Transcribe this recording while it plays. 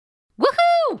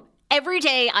Every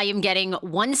day I am getting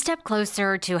one step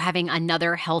closer to having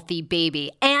another healthy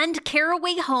baby, and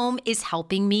Caraway Home is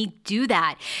helping me do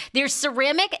that. Their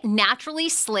ceramic, naturally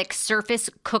slick surface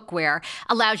cookware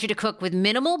allows you to cook with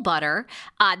minimal butter.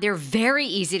 They're very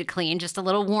easy to clean, just a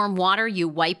little warm water, you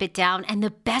wipe it down. And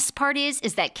the best part is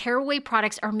that Caraway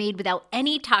products are made without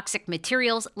any toxic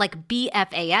materials like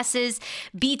BFASs,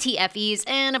 BTFEs,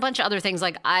 and a bunch of other things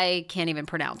like I can't even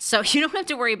pronounce. So you don't have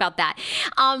to worry about that.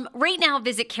 Right now,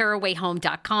 visit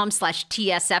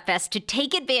carawayhome.com/TSFS to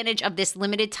take advantage of this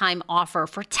limited time offer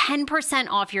for 10%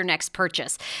 off your next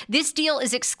purchase. This deal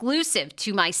is exclusive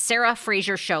to my Sarah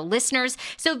Fraser Show listeners.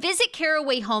 So visit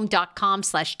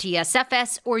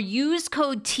carawayhome.com/TSFS or use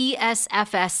code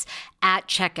TSFS at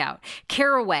checkout.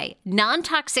 Caraway,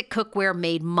 non-toxic cookware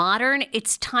made modern.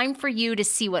 It's time for you to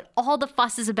see what all the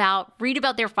fuss is about, read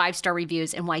about their 5-star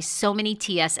reviews, and why so many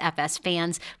TSFS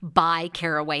fans buy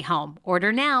Caraway Home.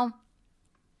 Order now.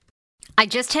 I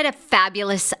just had a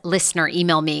fabulous listener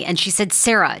email me, and she said,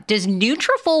 Sarah, does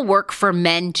Nutrafol work for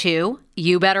men too?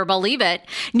 You better believe it.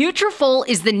 Nutrafol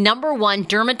is the #1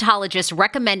 dermatologist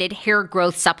recommended hair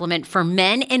growth supplement for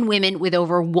men and women, with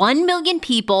over 1 million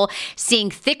people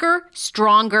seeing thicker,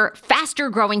 stronger, faster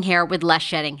growing hair with less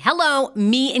shedding. Hello,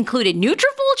 me included.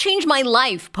 Nutrafol changed my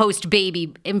life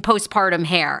post-baby and postpartum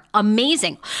hair.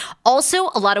 Amazing. Also,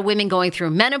 a lot of women going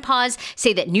through menopause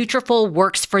say that Nutrafol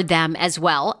works for them as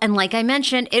well. And like I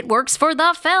mentioned, it works for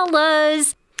the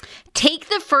fellas. Take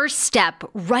the first step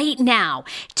right now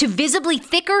to visibly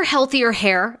thicker, healthier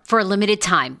hair for a limited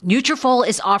time. Nutrafol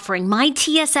is offering my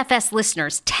TSFS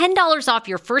listeners $10 off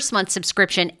your first month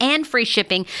subscription and free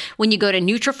shipping when you go to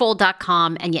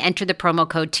Nutrafol.com and you enter the promo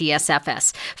code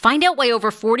TSFS. Find out why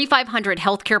over 4,500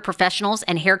 healthcare professionals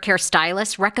and hair care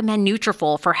stylists recommend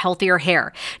Nutrafol for healthier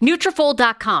hair.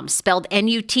 Nutrafol.com, spelled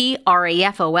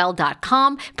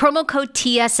Nutrafol.com, promo code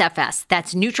TSFS.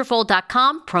 That's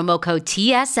Nutrafol.com, promo code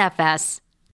TSFS.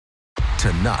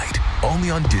 Tonight, only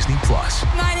on Disney+.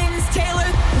 My name is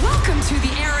Taylor. Welcome to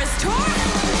the Eras Tour.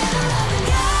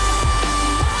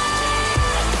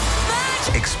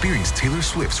 Experience Taylor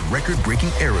Swift's record-breaking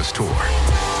Eras Tour.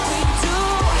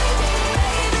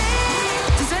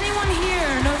 Does anyone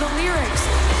here know the lyrics?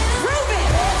 Prove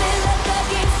it!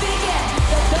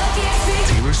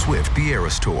 Taylor Swift, the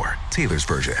Eras Tour, Taylor's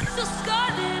version,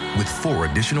 with 4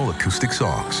 additional acoustic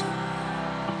songs.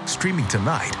 Streaming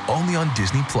tonight, only on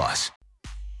Disney+.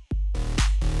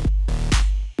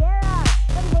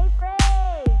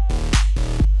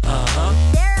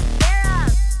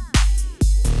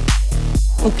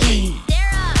 Okay.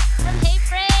 Sarah from Hey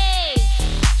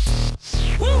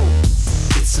Frase. Woo!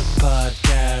 It's a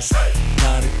podcast,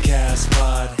 not a cast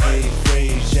pod. Hey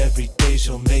Frase, every day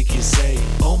she'll make you say,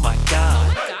 oh my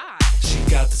God. She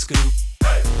got the scoop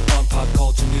on pop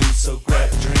culture news, so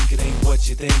grab a drink. It ain't what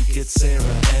you think. It's Sarah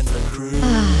and the crew.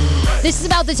 This is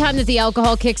about the time that the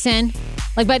alcohol kicks in.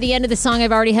 Like by the end of the song,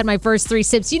 I've already had my first 3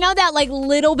 sips. You know that like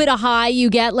little bit of high you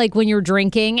get like when you're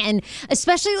drinking, and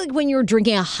especially like when you're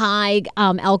drinking a high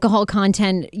alcohol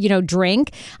content,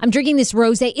 drink. I'm drinking this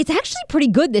rosé. It's actually pretty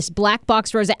good, this black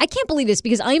box rosé. I can't believe this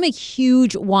because I'm a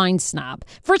huge wine snob.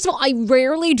 First of all, I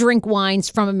rarely drink wines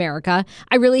from America.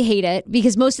 I really hate it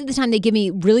because most of the time they give me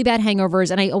really bad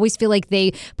hangovers, and I always feel like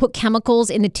they put chemicals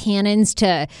in the tannins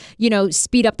to,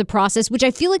 speed up the process, which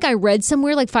I feel like I read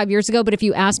somewhere like 5 years ago. But if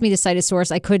you asked me to cite a source,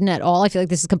 I couldn't at all. I feel like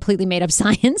this is completely made up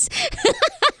science.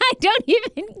 I don't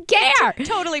even care.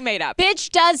 Totally made up. Bitch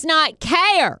does not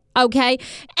care. Okay.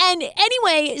 And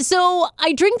anyway, so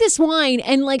I drink this wine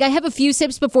and like I have a few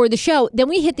sips before the show. Then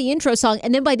we hit the intro song.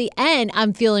 And then by the end,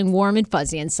 I'm feeling warm and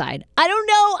fuzzy inside. I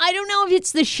don't know if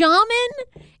it's the shaman.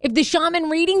 If the shaman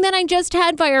reading that I just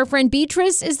had by our friend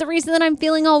Beatrice is the reason that I'm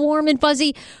feeling all warm and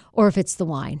fuzzy, or if it's the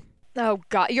wine. Oh,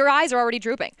 God. Your eyes are already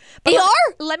drooping. They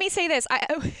are? Let me say this.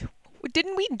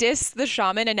 Didn't we diss the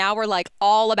shaman and now we're like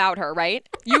all about her, right?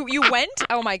 You went?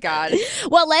 Oh my God.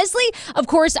 Well, Leslie, of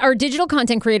course, our digital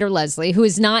content creator, Leslie, who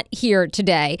is not here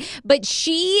today, but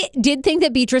she did think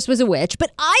that Beatrice was a witch,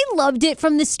 but I loved it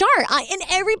from the start. And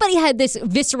everybody had this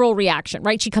visceral reaction,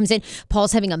 right? She comes in,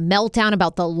 Paul's having a meltdown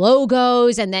about the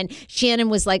logos, and then Shannon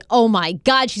was like, oh my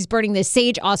God, she's burning this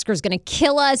sage. Oscar's going to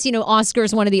kill us.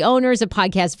 Oscar's one of the owners of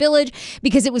Podcast Village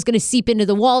because it was going to seep into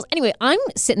the walls. Anyway, I'm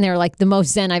sitting there like the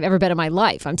most zen I've ever been in my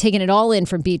life. I'm taking it all in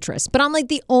from Beatrice, but I'm like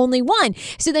the only one.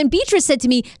 So then Beatrice said to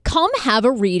me, come have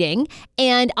a reading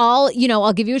and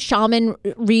I'll give you a shaman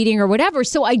reading or whatever.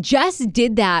 So I just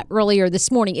did that earlier this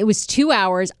morning. It was 2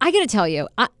 hours. I got to tell you,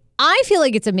 I feel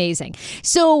like it's amazing.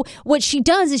 So what she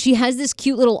does is she has this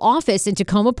cute little office in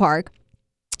Tacoma Park.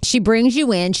 She brings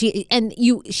you in. She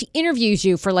interviews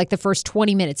you for like the first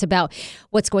 20 minutes about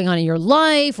what's going on in your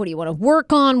life. What do you want to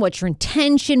work on? What's your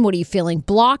intention? What are you feeling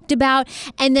blocked about?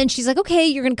 And then she's like, okay,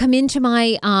 you're going to come into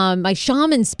my my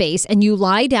shaman space, and you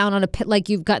lie down on like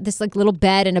you've got this like little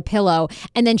bed and a pillow.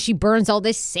 And then she burns all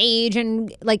this sage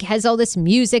and like has all this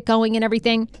music going and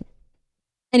everything.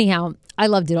 Anyhow, I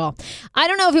loved it all. I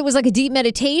don't know if it was like a deep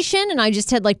meditation and I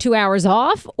just had like 2 hours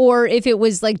off, or if it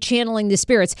was like channeling the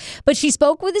spirits. But she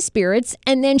spoke with the spirits,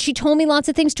 and then she told me lots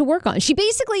of things to work on. She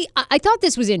basically, I thought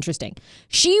this was interesting.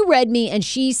 She read me and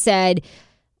she said,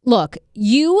 look,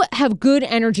 you have good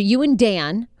energy. You and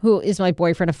Dan, who is my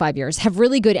boyfriend of 5 years, have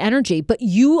really good energy, but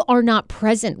you are not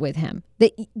present with him.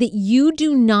 That you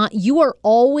do not, you are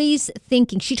always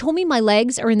thinking. She told me my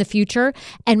legs are in the future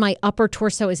and my upper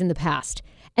torso is in the past.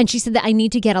 And she said that I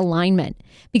need to get alignment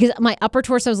because my upper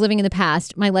torso is living in the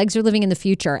past. My legs are living in the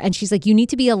future. And she's like, you need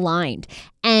to be aligned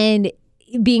and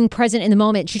being present in the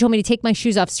moment. She told me to take my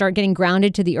shoes off, start getting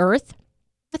grounded to the earth.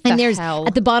 And there's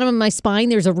at the bottom of my spine,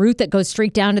 there's a root that goes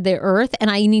straight down to the earth. And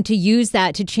I need to use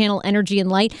that to channel energy and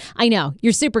light. I know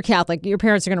you're super Catholic. Your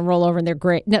parents are going to roll over and they're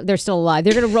great. No, they're still alive.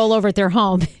 They're going to roll over at their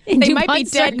home. They might be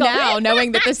dead now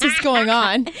knowing that this is going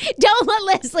on. Don't let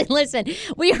Leslie listen.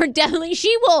 We are definitely,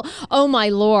 she will. Oh my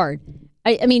Lord.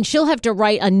 I mean, she'll have to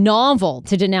write a novel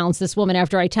to denounce this woman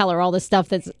after I tell her all the stuff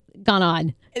that's gone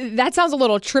on. That sounds a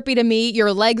little trippy to me.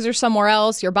 Your legs are somewhere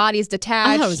else. Your body's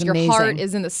detached. Your heart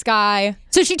is in the sky.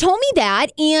 So she told me that,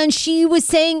 and she was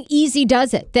saying easy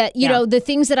does it. That, you know, the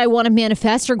things that I want to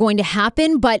manifest are going to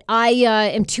happen, but I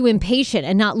am too impatient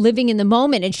and not living in the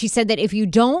moment. And she said that if you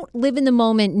don't live in the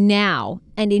moment now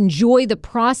and enjoy the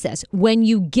process, when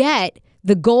you get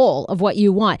the goal of what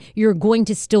you want, you're going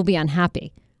to still be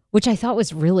unhappy, which I thought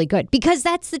was really good because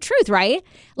that's the truth, right?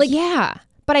 Like, yeah.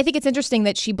 But I think it's interesting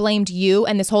that she blamed you,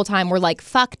 and this whole time we're like,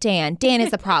 fuck Dan. Dan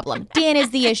is the problem. Dan is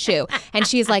the issue. And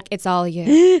she's like, it's all you.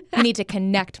 You need to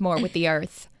connect more with the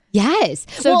earth. Yes.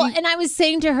 So and I was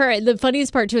saying to her, the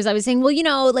funniest part too is I was saying, well, you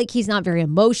know, like he's not very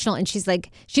emotional. And she's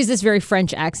like, she's this very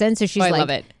French accent. So she's I like, love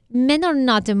it. Men are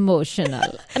not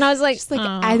emotional. And I was like,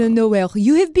 I don't know where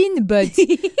you have been, but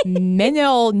men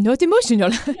are not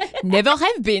emotional. Never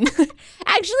have been.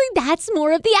 Actually, that's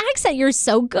more of the accent. You're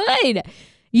so good.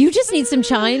 You just need some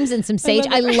chimes and some sage.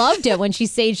 I loved it when she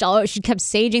saged. She kept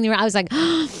saging the room. I was like,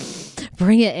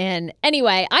 bring it in.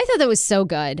 Anyway, I thought that was so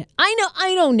good.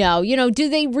 I don't know. You know, do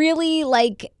they really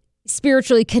like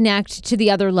spiritually connect to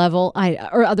the other level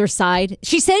or other side?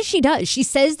 She says she does. She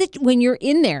says that when you're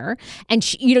in there and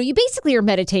she, you know, you basically are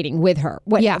meditating with her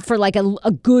for like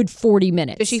a good 40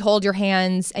 minutes. Does she hold your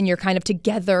hands and you're kind of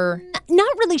together?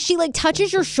 Not really. She like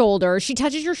touches your shoulders. She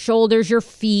touches your shoulders, your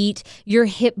feet, your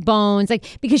hip bones,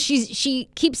 like because she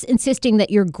keeps insisting that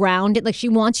you're grounded. Like she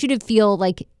wants you to feel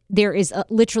like there is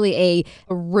literally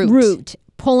a root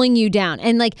pulling you down,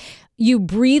 and like you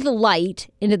breathe light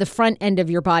into the front end of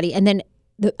your body, and then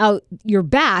out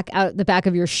the back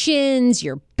of your shins,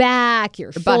 your back,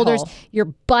 your shoulders, your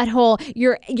butthole.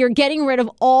 You're getting rid of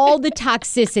all the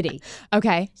toxicity.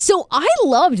 Okay. So I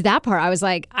loved that part. I was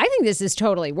like, I think this is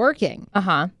totally working.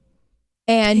 Uh-huh.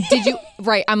 And did you,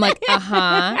 right, I'm like,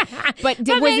 uh-huh. But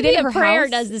was it in her prayer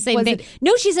house? Does the same thing.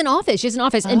 No, she's in office. She's an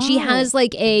office. And she has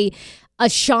like a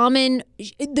shaman.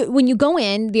 When you go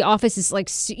in, the office is like,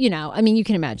 you know, I mean, you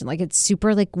can imagine like it's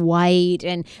super like white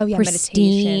and pristine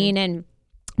meditation. And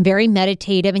very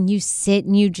meditative, and you sit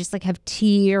and you just like have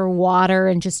tea or water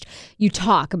and just you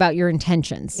talk about your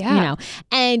intentions, you know,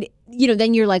 and you know,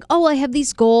 then you're like, oh, I have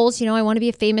these goals, you know, I want to be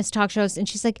a famous talk show host. And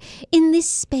she's like, in this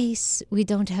space, we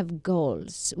don't have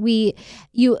goals.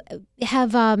 You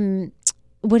have,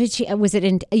 what did she, was it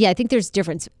in, I think there's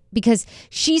difference because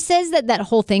she says that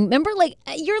whole thing, remember, like,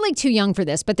 you're like too young for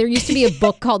this, but there used to be a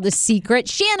book called The Secret.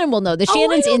 Shannon will know this.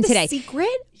 Shannon's in today. The Secret?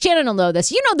 Shannon will know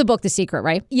this. You know the book The Secret,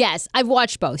 right? Yes, I've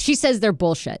watched both. She says they're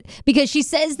bullshit because she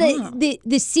says that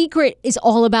the Secret is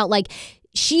all about like,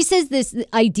 she says this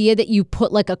idea that you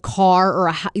put like a car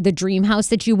or the dream house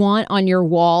that you want on your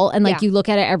wall and like you look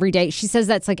at it every day. She says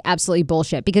that's like absolutely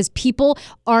bullshit because people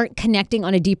aren't connecting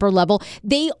on a deeper level.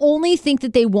 They only think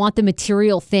that they want the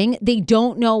material thing. They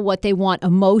don't know what they want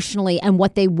emotionally and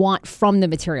what they want from the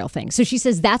material thing. So she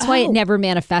says that's why it never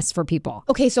manifests for people.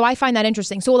 Okay, so I find that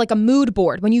interesting. So like a mood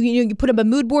board, when you put up a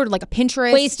mood board like a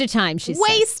Pinterest. Waste of time, she says.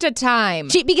 Waste of time.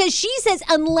 Because she says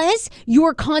unless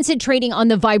you're concentrating on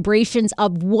the vibrations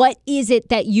of what is it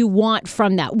that you want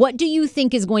from that? What do you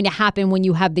think is going to happen when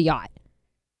you have the yacht?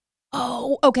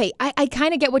 Oh, okay. I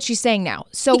kind of get what she's saying now.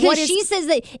 So because she says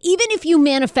that even if you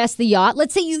manifest the yacht,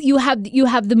 let's say you have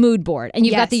the mood board and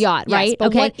you've got the yacht, right?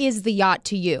 But what is the yacht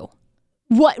to you?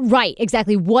 What? Right,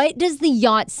 exactly. What does the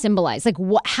yacht symbolize? Like,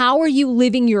 how are you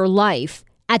living your life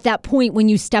at that point when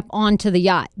you step onto the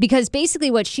yacht? Because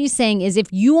basically what she's saying is if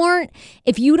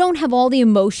you don't have all the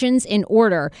emotions in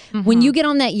order, when you get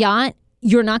on that yacht,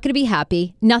 you're not going to be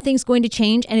happy. Nothing's going to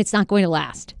change and it's not going to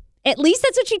last. At least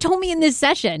that's what she told me in this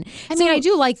session. I mean, I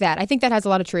do like that. I think that has a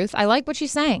lot of truth. I like what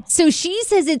she's saying. So she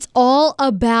says it's all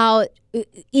about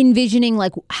envisioning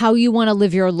like how you want to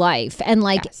live your life and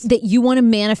like that you want to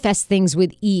manifest things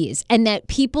with ease and that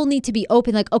people need to be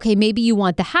open. Like, okay, maybe you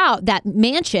want the house, that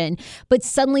mansion, but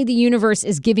suddenly the universe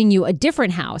is giving you a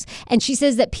different house. And she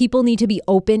says that people need to be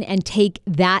open and take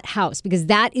that house because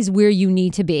that is where you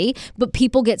need to be. But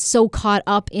people get so caught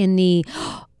up in the,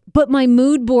 but my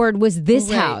mood board was this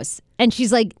house. And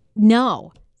she's like,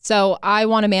 no. So I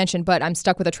want a mansion, but I'm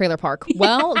stuck with a trailer park.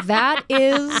 Well, that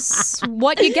is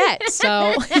what you get.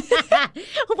 So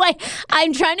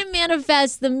I'm trying to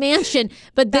manifest the mansion,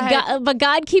 but but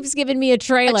God keeps giving me a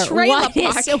trailer. What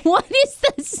is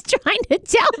this trying to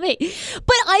tell me?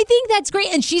 But I think that's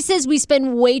great. And she says we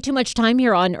spend way too much time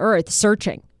here on Earth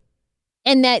searching,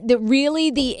 and that really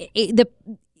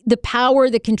the power,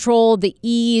 the control, the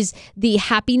ease, the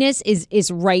happiness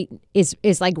is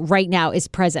like right now, is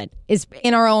present, is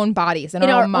in our own bodies, in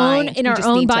our own mind, in our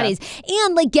own bodies,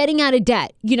 and like getting out of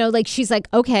debt. You know, like she's like,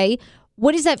 okay,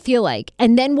 what does that feel like?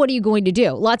 And then what are you going to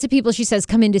do? Lots of people, she says,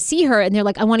 come in to see her and they're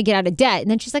like, I want to get out of debt.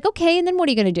 And then she's like, okay, and then what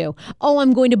are you going to do? Oh,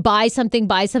 I'm going to buy something.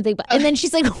 And then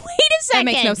she's like, wait a second.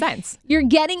 That makes no sense. You're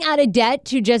getting out of debt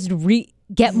to just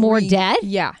get more debt?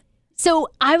 Yeah. So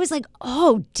I was like,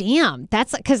 oh, damn.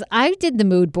 That's because I did the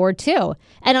mood board too.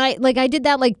 And I did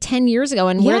that like 10 years ago.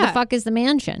 And where the fuck is the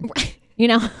mansion? You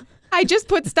know? I just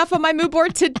put stuff on my mood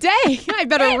board today. I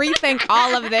better rethink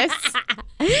all of this.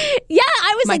 Yeah,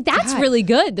 I was like, that's really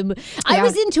good. I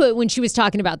was into it when she was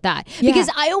talking about that. Because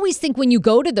I always think when you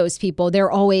go to those people,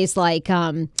 they're always like,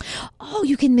 oh,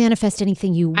 you can manifest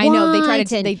anything you want. I know, they try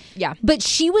to, But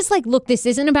she was like, look, this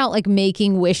isn't about like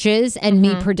making wishes and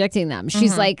me predicting them.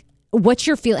 She's like, what's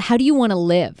your feeling? How do you want to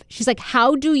live? She's like,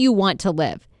 how do you want to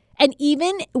live? And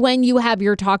even when you have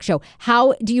your talk show,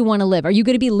 how do you want to live? Are you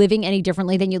going to be living any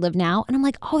differently than you live now? And I'm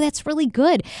like, oh, that's really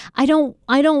good. I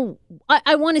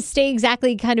want to stay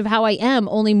exactly kind of how I am,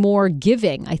 only more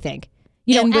giving, I think.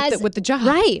 You know, with the job.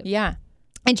 Right. Yeah.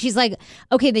 And she's like,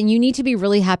 okay, then you need to be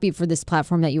really happy for this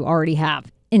platform that you already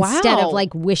have. Instead of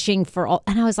like wishing for all.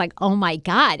 And I was like, oh my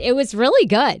God, it was really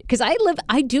good. Because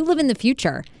I do live in the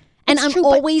future. And I'm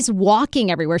always walking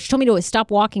everywhere. She told me to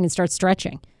stop walking and start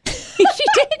stretching. She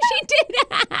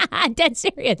did. Dead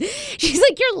serious. She's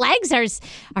like, your legs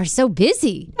are so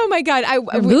busy. Oh my God.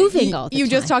 You're moving all the time. You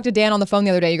just talked to Dan on the phone the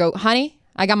other day. You go, honey,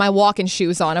 I got my walking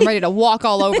shoes on. I'm ready to walk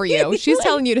all over you. She's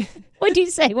telling you to. What do you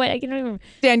say? What? I can't remember.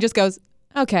 Dan just goes,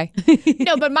 okay.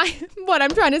 No, but what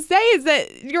I'm trying to say is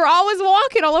that you're always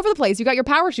walking all over the place. You got your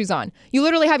power shoes on. You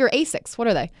literally have your Asics. What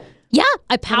are they? Yeah,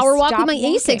 I power walk with my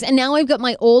Asics, and now I've got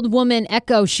my old woman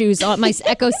Echo shoes on, my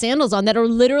Echo sandals on that are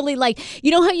literally like,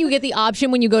 you know how you get the option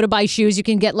when you go to buy shoes, you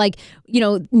can get like, you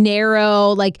know, narrow,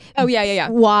 like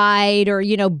wide, or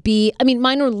you know, I mean,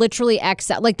 mine are literally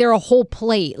XL, like they're a whole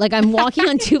plate. Like I'm walking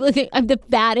on I have the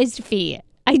fattest feet.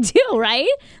 I do, right?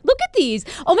 Look at these.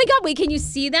 Oh my God, wait, can you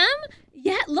see them?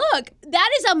 Yeah, look, that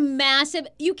is a massive.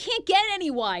 You can't get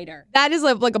any wider. That is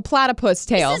like a platypus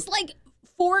tail. This is like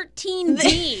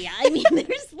 14D. I mean,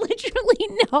 there's literally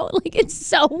like it's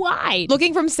so wide.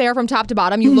 Looking from Sarah from top to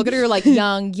bottom, you look at her like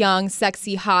young,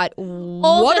 sexy, hot.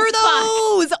 What are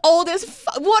those? Old as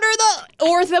fuck. What are the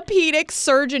orthopedic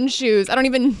surgeon shoes? I don't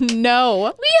even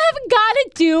know. We have got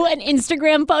to do an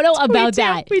Instagram photo about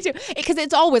that. We do. Because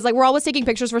it's always like, we're always taking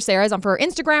pictures for Sarah's for her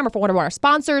Instagram or for one of our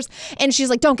sponsors. And she's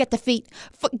like, don't get the feet.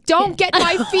 Don't get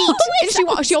my feet.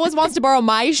 And she always wants to borrow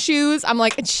my shoes. I'm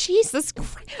like, Jesus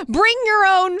Christ. Bring your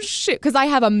own shoe, because I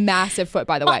have a massive foot,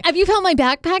 by the way. Have you found my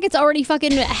backpack? It's already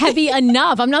fucking heavy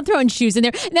enough. I'm not throwing shoes in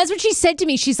there. And that's what she said to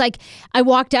me. She's like, I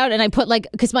walked out and I put like,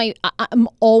 because I'm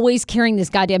always carrying this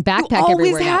goddamn backpack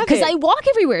everywhere now. Because I walk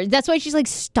everywhere. That's why she's like,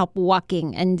 stop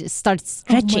walking and start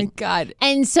stretching. Oh my God.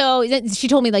 And so she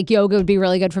told me like yoga would be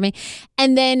really good for me.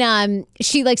 And then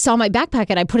she like saw my backpack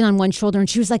and I put it on one shoulder and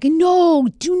she was like, no,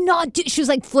 do not do. She was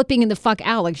like flipping in the fuck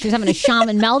out. Like she was having a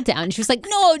shaman meltdown. She was like,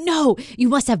 no, you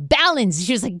must have balance.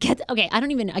 She was like,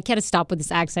 I can't stop with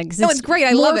this accent. No, it's great.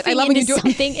 I love it. I love when you do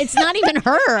something. It's not even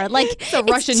her. Like it's a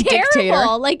Russian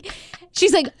dictator. Like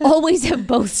she's like, always have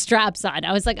both straps on.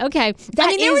 I was like, okay.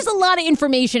 There was a lot of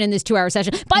information in this 2-hour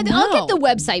session. I'll get the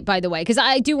website, by the way, because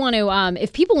I do want to,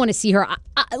 if people want to see her,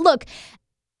 look,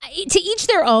 To each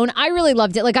their own. I really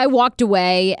loved it. Like, I walked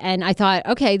away and I thought,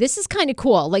 okay, this is kind of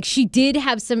cool. Like, she did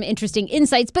have some interesting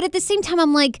insights, but at the same time,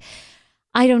 I'm like,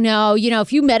 I don't know.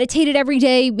 If you meditated every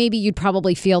day, maybe you'd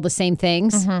probably feel the same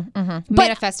things.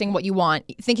 Manifesting what you want,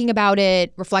 thinking about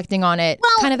it, reflecting on it,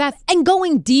 kind of that. And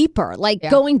going deeper,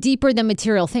 going deeper than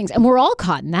material things. And we're all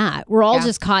caught in that. We're all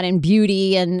just caught in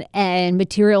beauty and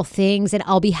material things and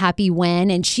I'll be happy when.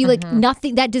 And she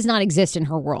nothing, that does not exist in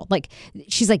her world. Like,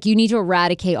 she's like, you need to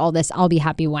eradicate all this. I'll be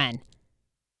happy when.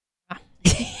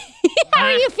 How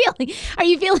are you feeling? Are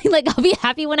you feeling like I'll be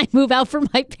happy when I move out from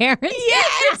my parents?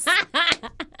 Yes.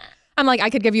 I'm like, I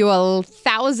could give you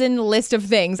 1,000 list of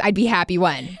things I'd be happy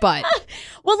when, but.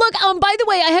 Well, look, by the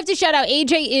way, I have to shout out,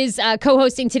 AJ is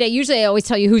co-hosting today. Usually I always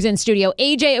tell you who's in studio.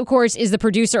 AJ, of course, is the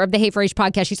producer of the Hey Frasier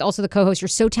podcast. She's also the co-host. You're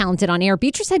so talented on air.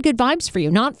 Beatrice had good vibes for you.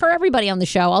 Not for everybody on the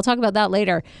show. I'll talk about that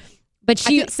later. But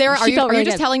Sarah, are you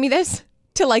just telling me this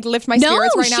to like lift my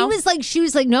spirits right now? No, she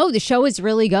was like, no, the show is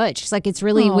really good. She's like, it's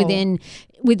really within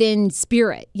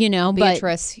spirit,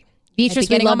 Beatrice. Beatrice,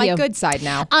 getting we love on my you. good side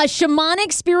now.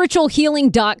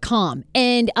 ShamanicSpiritualHealing.com.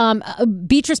 And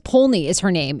Beatrice Polney is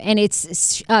her name. And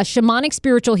it's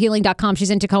ShamanicSpiritualHealing.com. She's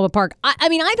in Tacoma Park. I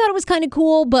mean, I thought it was kind of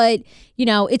cool, but,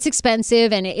 it's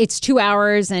expensive and it's 2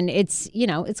 hours and it's,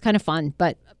 it's kind of fun.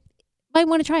 But I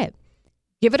want to try it.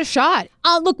 Give it a shot.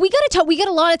 Look, we got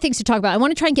a lot of things to talk about. I want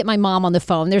to try and get my mom on the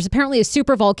phone. There's apparently a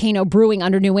super volcano brewing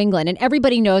under New England, and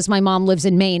everybody knows my mom lives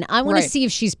in Maine. I want to see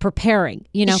if she's preparing.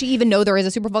 Does she even know there is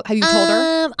a super volcano? Have you told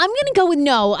her? I'm going to go with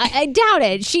no. I doubt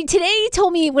it. She today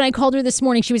told me when I called her this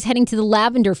morning she was heading to the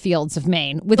lavender fields of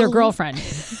Maine with her girlfriend. I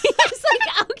was like,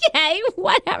 okay,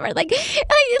 whatever. Like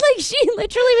she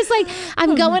literally was like,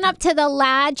 I'm going up to the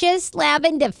largest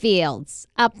lavender fields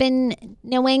up in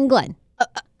New England.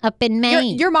 Up in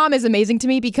Maine. Your mom is amazing to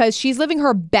me because she's living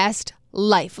her best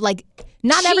life. Like,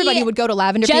 not everybody would go to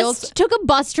lavender fields. Just took a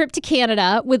bus trip to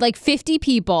Canada with like 50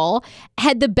 people,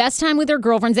 had the best time with her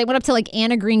girlfriends. They went up to like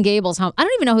Anna Green Gables' home. I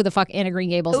don't even know who the fuck Anna Green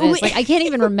Gables is. Like, I can't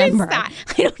even remember. I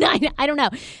don't know.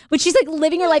 But she's like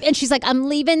living her life and she's like, I'm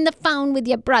leaving the phone with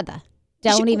your brother.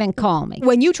 Don't even call me.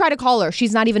 When you try to call her,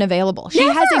 she's not even available. She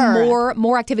has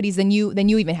more activities than you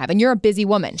even have, and you're a busy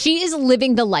woman. She is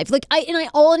living the life. Like I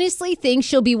honestly think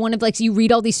she'll be one of like, so you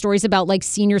read all these stories about like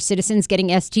senior citizens getting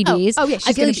STDs. Oh yeah,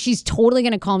 I feel like she's totally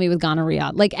gonna call me with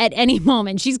gonorrhea. Like at any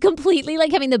moment, she's completely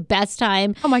like having the best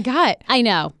time. Oh my God, I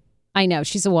know.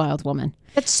 She's a wild woman.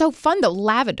 That's so fun though,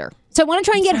 lavender. So I want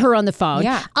to try and get her on the phone.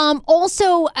 Yeah.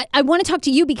 Also, I want to talk to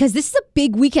you because this is a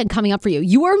big weekend coming up for you.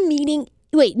 You are meeting.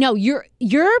 Wait, no, your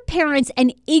parents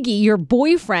and Iggy, your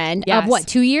boyfriend of what,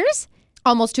 2 years?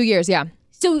 Almost 2 years, yeah.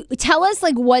 So tell us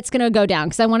like what's going to go down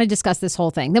because I want to discuss this whole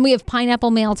thing. Then we have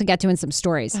pineapple mail to get to and some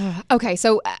stories. Okay,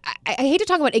 so I hate to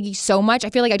talk about Iggy so much.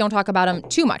 I feel like I don't talk about him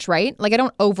too much, right? Like I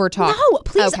don't over talk. No,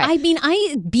 please. Okay. I mean,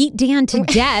 I beat Dan to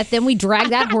death. Then we drag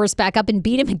that horse back up and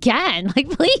beat him again.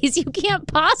 Like, please, you can't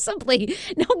possibly.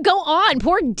 No, go on.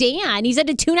 Poor Dan. He's at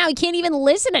a tune out. He can't even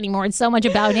listen anymore. It's so much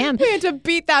about him. We had to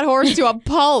beat that horse to a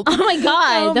pulp. Oh my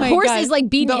God. The horse is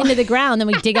like beaten into the ground. Then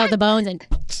we dig out the bones and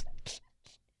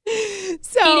beat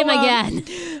him again.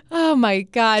 Oh my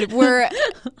God.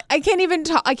 I can't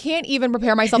even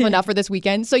prepare myself enough for this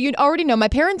weekend. So you'd already know my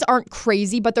parents aren't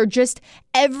crazy, but they're just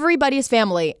everybody's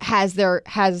family has their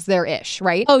ish,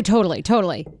 right? Oh, totally.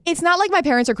 It's not like my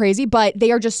parents are crazy, but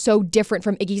they are just so different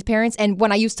from Iggy's parents. And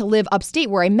when I used to live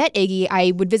upstate where I met Iggy,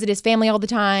 I would visit his family all the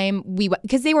time.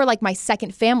 Because they were like my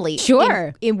second family.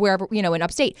 Sure. In wherever, in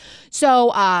upstate.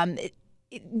 So,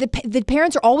 the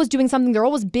parents are always doing something. They're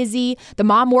always busy. The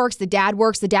mom works. The dad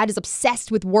works. The dad is obsessed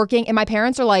with working. And my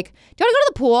parents are like, do you want to go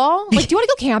to the pool? Like, do you want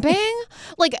to go camping?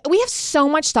 Like, we have so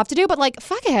much stuff to do, but like,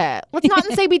 fuck it. Let's not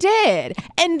say we did.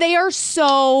 And they are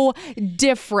so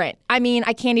different. I mean,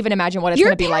 I can't even imagine what it's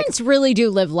going to be like. Your parents really do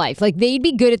live life. Like, they'd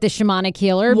be good at the shamanic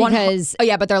healer because... Oh,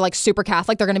 yeah, but they're like super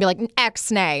Catholic. They're going to be like,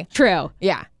 ex-nay. True.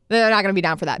 Yeah. They're not going to be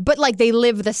down for that. But like they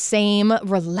live the same,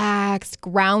 relaxed,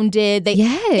 grounded.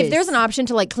 If there's an option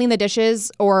to like clean the dishes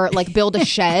or like build a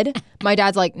shed, my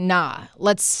dad's like, nah,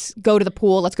 let's go to the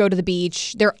pool. Let's go to the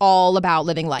beach. They're all about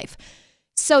living life.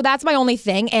 So that's my only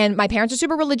thing. And my parents are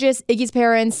super religious. Iggy's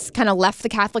parents kind of left the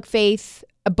Catholic faith,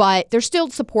 but they're still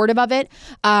supportive of it.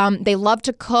 They love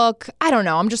to cook. I don't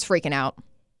know. I'm just freaking out.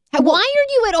 Why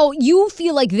are you at all? You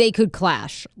feel like they could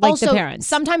clash, like also, the parents.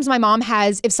 Sometimes my mom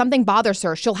if something bothers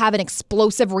her, she'll have an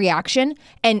explosive reaction,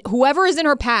 and whoever is in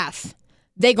her path,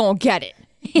 they gonna get it.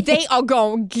 They are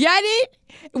gonna get it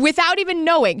without even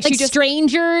knowing. Like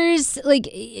strangers, like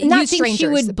not you think strangers, she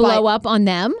would blow up on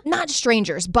them? Not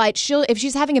strangers, but if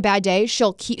she's having a bad day,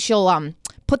 she'll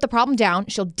put the problem down.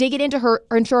 She'll dig it into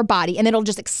her body, and then it'll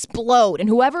just explode. And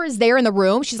whoever is there in the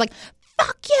room, she's like,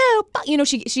 fuck you. You know,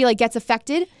 she like gets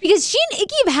affected. Because she and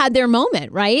Iggy have had their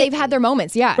moment, right? They've had their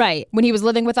moments, yeah. Right. When he was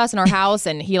living with us in our house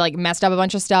and he like messed up a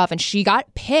bunch of stuff and she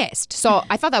got pissed. So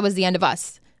I thought that was the end of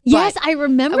us. Yes, But I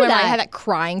remember when that. I had that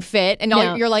crying fit and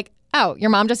No. you're like, oh, your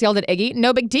mom just yelled at Iggy?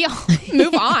 No big deal.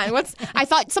 Move on. I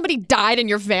thought somebody died in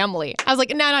your family. I was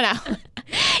like, no.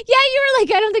 Yeah, you were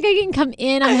like, I don't think I can come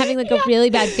in. I'm having like a really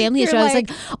bad family issue. I was like,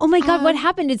 oh my God, what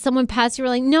happened? Did someone pass? You were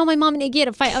like, no, my mom and Iggy had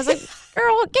a fight. I was like,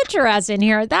 girl, get your ass in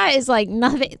here. That is like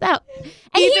nothing. And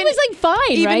he was like fine,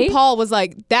 Even right? Paul was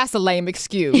like, that's a lame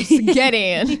excuse. Get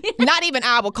in. Not even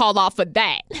I will call off for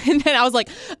that. And then I was like,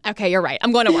 okay, you're right.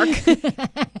 I'm going to work.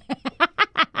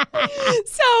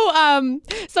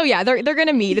 So yeah, they're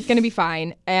gonna meet. It's gonna be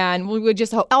fine, and we would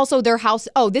just hope. Also, their house.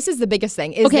 Oh, this is the biggest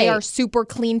thing. Is they are super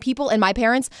clean people, and my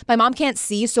parents, my mom can't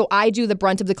see, so I do the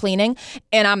brunt of the cleaning,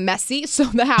 and I'm messy, so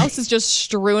the house is just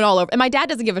strewn all over. And my dad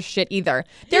doesn't give a shit either.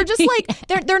 They're just like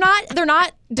they're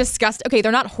not disgusted. Okay,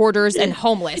 they're not hoarders and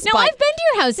homeless. No, but, I've been to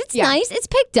your house. It's nice. It's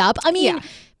picked up. I mean. Yeah.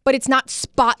 But it's not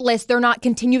spotless. They're not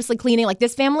continuously cleaning. Like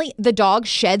this family, the dog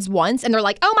sheds once and they're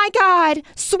like, oh my God,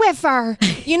 Swiffer.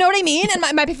 You know what I mean? And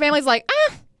my family's like,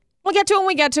 we'll get to it when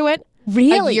we get to it.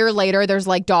 Really? A year later, there's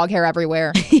like dog hair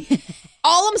everywhere.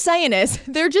 All I'm saying is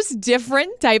they're just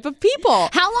different type of people.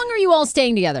 How long are you all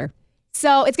staying together?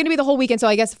 So it's going to be the whole weekend. So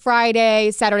I guess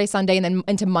Friday, Saturday, Sunday, and then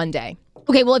into Monday.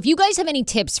 Okay, well, if you guys have any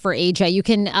tips for AJ, you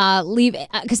can leave,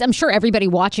 because I'm sure everybody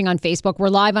watching on Facebook, we're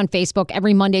live on Facebook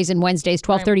every Mondays and Wednesdays,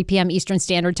 12:30 p.m. Eastern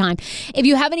Standard Time. If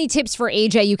you have any tips for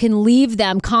AJ, you can leave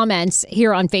them comments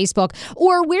here on Facebook.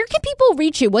 Or where can people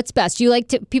reach you? What's best? Do you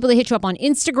like people to hit you up on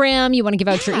Instagram? You want to give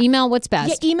out your email? What's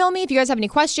best? Yeah, email me if you guys have any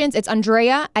questions. It's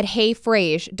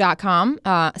Andrea@heyfrage.com.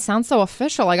 Sounds so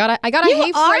official. I got a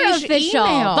Hey Frage official.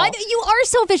 email. You are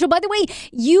so official. By the way,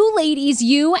 you ladies,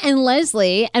 you and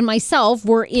Leslie and myself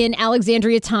were in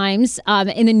Alexandria Times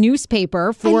in the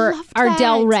newspaper for our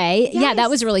Del Rey. Yes. Yeah, that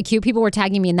was really cute. People were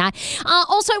tagging me in that.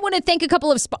 Also, I want to thank a couple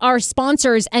of our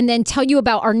sponsors and then tell you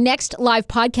about our next live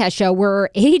podcast show where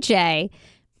AJ...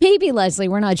 Maybe Leslie,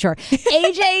 we're not sure.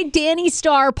 AJ, Danny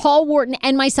Starr, Paul Wharton,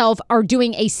 and myself are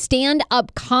doing a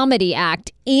stand-up comedy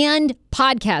act and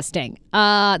podcasting.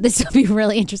 This will be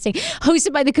really interesting.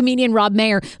 Hosted by the comedian Rob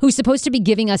Mayer, who's supposed to be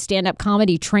giving us stand-up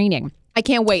comedy training. I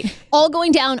can't wait. All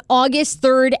going down August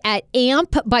 3rd at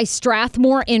AMP by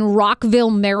Strathmore in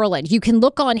Rockville, Maryland. You can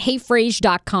look on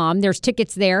heyfrage.com. There's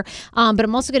tickets there. But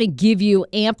I'm also going to give you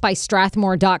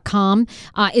ampbystrathmore.com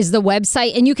is the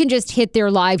website. And you can just hit their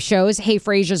live shows. Hey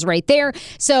Frage is right there.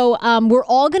 So we're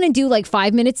all going to do like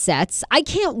 5-minute sets. I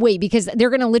can't wait because they're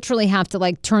going to literally have to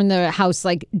like turn the house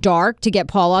like dark to get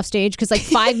Paul off stage. Because like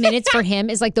 5 minutes for him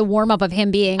is like the warm up of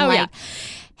him being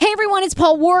hey everyone, it's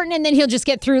Paul Wharton, and then he'll just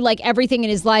get through like everything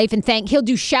in his life and he'll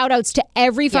do shout outs to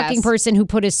every fucking person who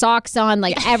put his socks on,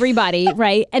 like everybody,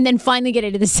 right? And then finally get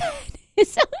into the set.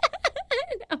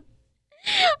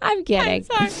 I'm kidding.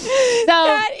 I'm sorry.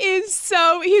 That is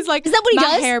so. He's like, is that what he my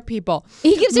does? Hair people.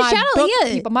 He gives a shout out. Book Yeah.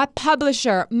 people, my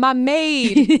publisher, my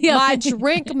maid, my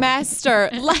drink master,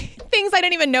 like things I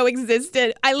didn't even know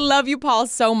existed. I love you, Paul,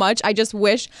 so much. I just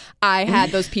wish I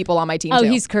had those people on my team. Oh, too.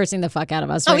 he's cursing the fuck out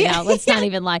of us right now. Let's not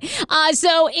even lie.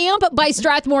 So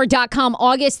ampbystrathmore.com,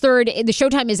 August 3rd. The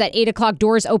showtime is at 8 o'clock.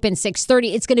 Doors open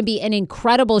 6:30. It's going to be an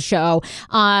incredible show.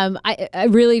 I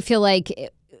really feel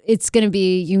like it's going to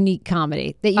be unique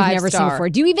comedy that you've never seen before.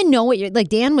 Do you even know what you're like?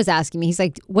 Dan was asking me. He's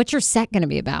like, what's your set going to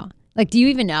be about? Like, do you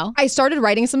even know? I started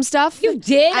writing some stuff. You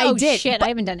did? I did. Shit, I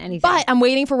haven't done anything. But I'm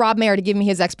waiting for Rob Mayer to give me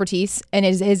his expertise and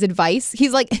his advice.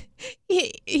 He's like,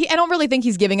 I don't really think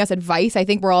he's giving us advice. I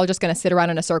think we're all just going to sit around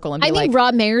in a circle and be I think like.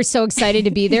 Rob Mayer's so excited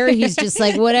to be there. He's just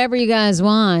like, whatever you guys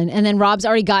want. And then Rob's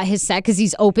already got his set because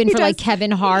he's open for like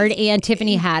Kevin Hart and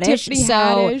Tiffany Haddish.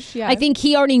 Haddish, yes. I think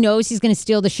he already knows he's going to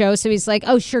steal the show. So he's like,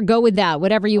 oh, sure, go with that.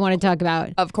 Whatever you want to talk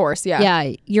about. Of course, yeah.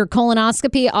 Yeah, your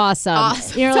colonoscopy,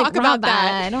 awesome. You're Talk like, about Rob,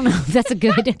 that. I don't know if that's a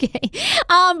good, okay.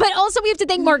 But also we have to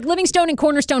thank Mark Livingstone and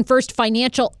Cornerstone First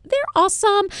Financial. They're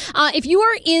awesome. If you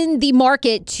are in the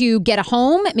market to get a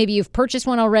home, maybe you've purchased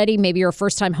one already, maybe you're a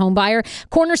first-time home buyer,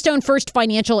 Cornerstone First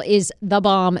Financial is the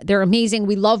bomb. They're amazing.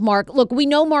 We love Mark. Look, we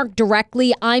know Mark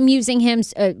directly. I'm using him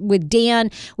with Dan.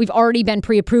 We've already been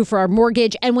pre-approved for our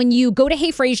mortgage. And when you go to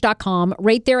heyfrage.com,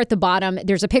 right there at the bottom,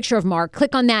 there's a picture of Mark.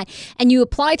 Click on that and you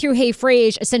apply through Hey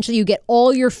Frage. Essentially, you get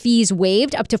all your fees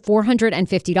waived up to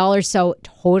 $450. So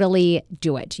totally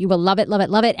do it. You will love it, love it,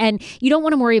 love it. And you don't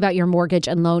want to worry about your mortgage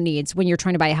and loan needs when you're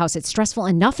trying to buy a house. It's stressful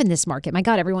enough in this market. My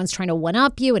God, everyone's trying to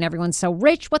one-up you and everyone's so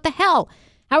rich. What the hell?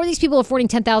 How are these people affording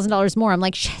 $10,000 more? I'm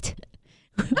like, shit.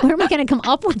 Where am I going to come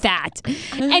up with that?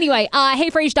 Anyway,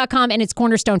 heyfrage.com, and it's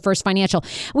Cornerstone First Financial.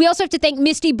 We also have to thank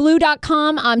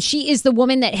MistyBlue.com. She is the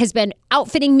woman that has been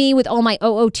outfitting me with all my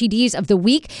OOTDs of the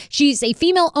week. She's a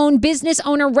female-owned business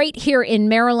owner right here in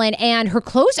Maryland, and her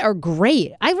clothes are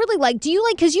great. I really like,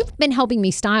 because you've been helping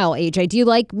me style, AJ. Do you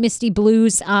like Misty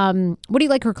Blue's, what do you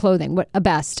like her clothing? What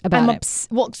best about it?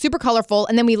 Well, super colorful,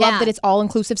 and then we love that it's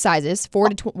all-inclusive sizes. 4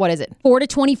 to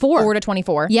 24. 4 to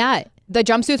 24. Yeah. The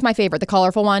jumpsuit's my favorite, the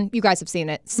colorful one. You guys have seen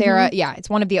it. Sarah, yeah, it's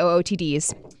one of the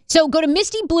OOTDs. So go to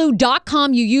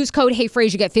MistyBlue.com. You use code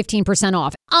HeyFrage, you get 15%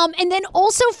 off. And then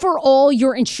also for all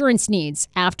your insurance needs.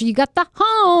 After you got the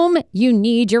home, you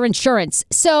need your insurance.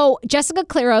 So Jessica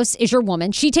Claros is your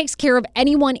woman. She takes care of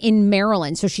anyone in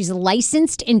Maryland. So she's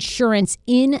licensed insurance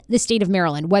in the state of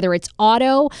Maryland, whether it's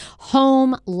auto,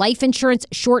 home, life insurance,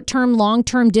 short-term,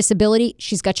 long-term disability.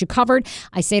 She's got you covered.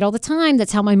 I say it all the time.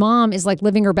 That's how my mom is like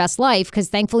living her best life, because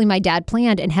thankfully my dad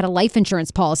planned and had a life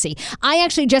insurance policy. I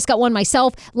actually just got one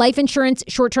myself. Life insurance,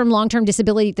 short-term, long-term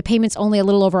disability. The payment's only a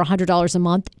little over $100 a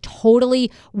month.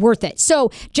 Totally worth it.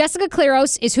 So Jessica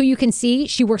Claros is who you can see.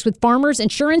 She works with Farmers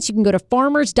Insurance. You can go to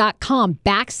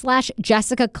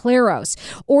farmers.com/Jessica Claros,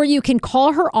 or you can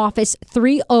call her office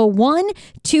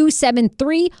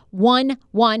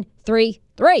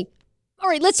 301-273-1133. All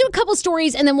right, let's do a couple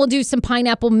stories and then we'll do some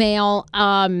pineapple mail.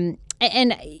 And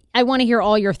I want to hear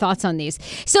all your thoughts on these.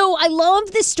 So I love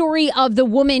the story of the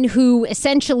woman who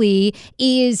essentially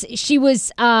she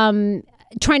was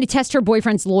trying to test her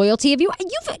boyfriend's loyalty.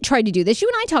 You've tried to do this. You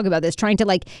and I talk about this, trying to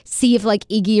like see if like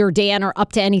Iggy or Dan are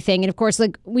up to anything. And of course,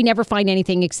 like we never find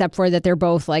anything except for that they're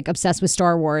both like obsessed with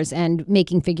Star Wars and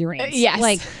making figurines.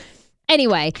 Yes.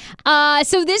 Anyway,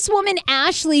 so this woman,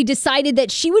 Ashley, decided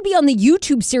that she would be on the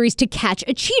YouTube series To Catch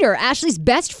a Cheater. Ashley's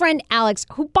best friend, Alex,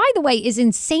 who, by the way, is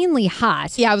insanely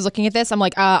hot. Yeah, I was looking at this. I'm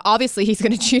like, obviously he's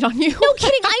going to cheat on you. No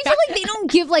kidding. I feel like they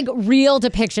don't give like real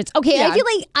depictions. Okay, yeah. I feel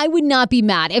like I would not be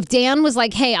mad if Dan was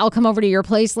like, hey, I'll come over to your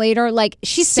place later. Like,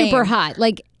 she's super hot.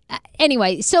 Like,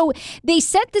 anyway, so they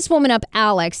set this woman up,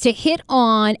 Alex, to hit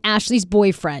on Ashley's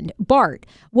boyfriend, Bart.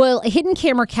 Well, a hidden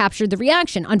camera captured the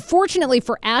reaction. Unfortunately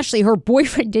for Ashley, her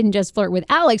boyfriend didn't just flirt with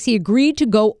Alex. He agreed to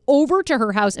go over to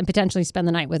her house and potentially spend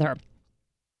the night with her.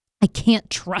 I can't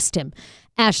trust him,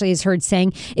 Ashley is heard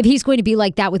saying. If he's going to be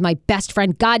like that with my best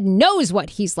friend, God knows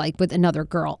what he's like with another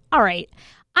girl. All right.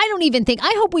 I don't even think,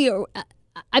 I hope we are...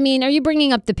 I mean, are you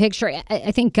bringing up the picture?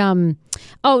 I think, oh,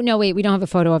 no, wait, we don't have a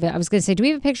photo of it. I was going to say, do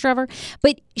we have a picture of her?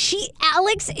 But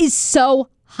Alex is so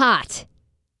hot.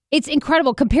 It's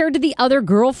incredible compared to the other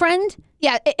girlfriend.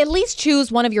 Yeah, at least choose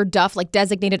one of your duff, like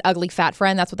designated ugly fat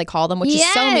friend. That's what they call them, which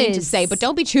is so mean to say. But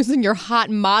don't be choosing your hot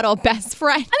model best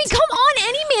friend. I mean, come on.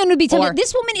 Any man would be tempted.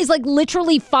 This woman is like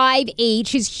literally 5'8".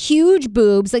 She's huge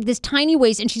boobs, like this tiny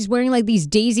waist, and she's wearing like these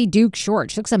Daisy Duke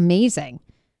shorts. She looks amazing.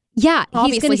 Yeah,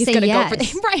 obviously he's going to yes. go for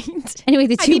them, right? Anyway,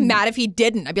 I'd be mad if he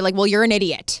didn't. I'd be like, well, you're an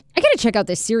idiot. I got to check out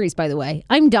this series, by the way.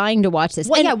 I'm dying to watch this.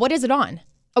 Well, yeah, what is it on?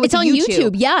 Oh, it's on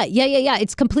YouTube. Yeah.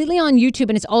 It's completely on YouTube,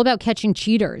 and it's all about catching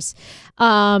cheaters.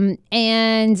 And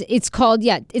it's called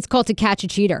To Catch a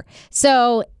Cheater.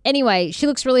 So anyway, she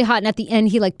looks really hot, and at the end,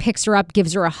 he like picks her up,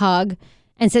 gives her a hug,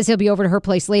 and says he'll be over to her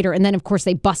place later. And then, of course,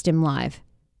 they bust him live.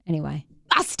 Anyway.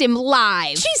 Bust him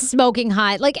live. She's smoking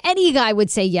hot. Like any guy would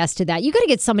say yes to that. You got to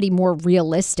get somebody more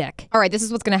realistic. All right, this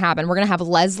is what's going to happen. We're going to have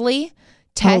Leslie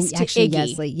test Iggy.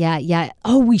 Leslie. Yeah.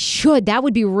 Oh, we should. That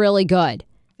would be really good.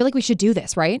 I feel like we should do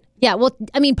this, right? Yeah. Well,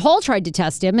 I mean, Paul tried to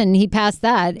test him and he passed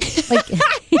that. Like.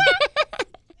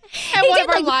 At one of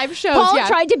our live shows, Paul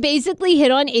tried to basically hit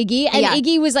on Iggy, and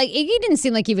Iggy didn't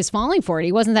seem like he was falling for it.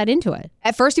 He wasn't that into it.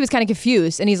 At first, he was kind of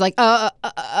confused, and he's like,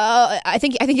 I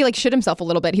think he like shit himself a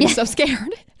little bit. He was so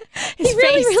scared. He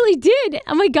really did.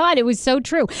 Oh my God, it was so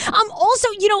true. Also,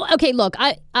 okay, look,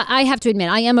 I have to admit,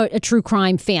 I am a true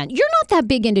crime fan. You're not that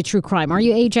big into true crime, are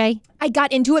you, AJ? I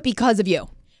got into it because of you.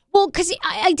 Well, because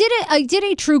I did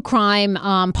a true crime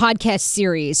podcast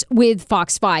series with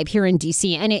Fox 5 here in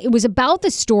D.C., and it was about the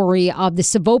story of the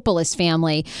Savopoulos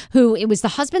family, who it was the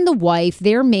husband, the wife,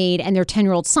 their maid, and their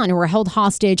 10-year-old son who were held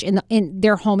hostage in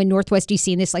their home in Northwest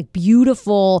D.C. in this like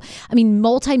beautiful,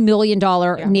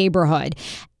 multi-million-dollar neighborhood.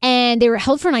 And they were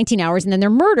held for 19 hours, and then they're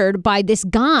murdered by this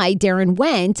guy, Darren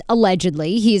Wendt,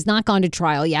 allegedly. He has not gone to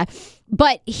trial yet.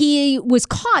 But he was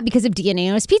caught because of DNA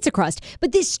on his pizza crust.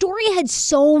 But this story had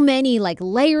so many like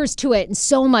layers to it and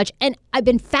so much. And I've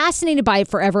been fascinated by it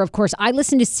forever. Of course, I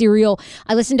listen to Serial.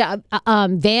 I listen to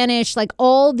Vanish, like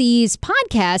all these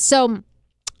podcasts. So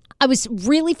I was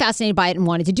really fascinated by it and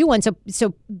wanted to do one.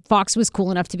 So Fox was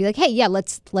cool enough to be like, hey, yeah,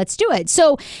 let's do it.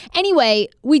 So anyway,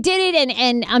 we did it,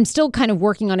 and I'm still kind of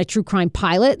working on a true crime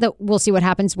pilot that we'll see what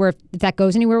happens if that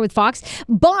goes anywhere with Fox.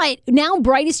 But now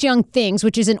Brightest Young Things,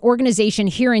 which is an organization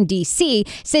here in DC,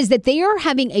 says that they are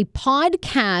having a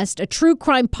true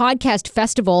crime podcast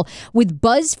festival with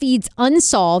BuzzFeed's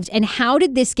Unsolved and How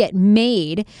Did This Get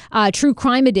Made, True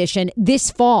Crime Edition, this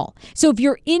fall. So if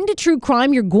you're into true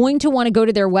crime, you're going to want to go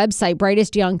to their website,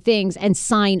 Brightest Young Things, and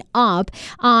sign up.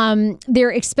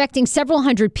 They're expecting several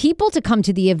hundred people to come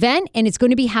to the event, and it's going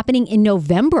to be happening in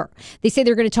November. They say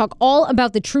they're going to talk all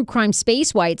about the true crime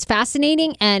space, why it's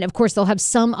fascinating, and of course, they'll have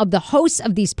some of the hosts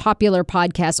of these popular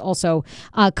podcasts also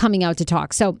coming out to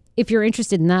talk. So if you're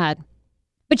interested in that.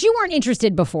 But you weren't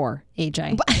interested before,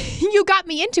 AJ. You got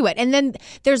me into it. And then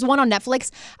there's one on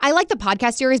Netflix. I like the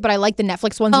podcast series, but I like the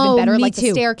Netflix ones even better. Me like too.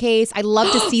 The Staircase. I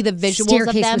love to see the visuals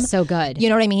Staircase of them. was so good. You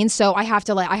know what I mean? So I have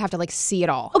to see it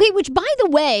all. Okay, which by the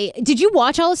way, did you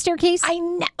watch all of Staircase?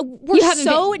 We're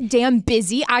so damn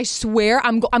busy. I swear,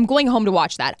 I'm going home to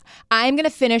watch that. I'm gonna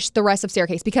finish the rest of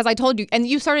Staircase because I told you, and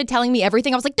you started telling me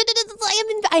everything. I was like,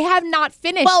 I have not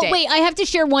finished. Well, it. wait, I have to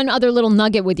share one other little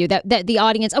nugget with you that the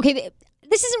audience. Okay.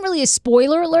 This isn't really a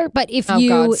spoiler alert, but if you...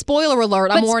 God. Spoiler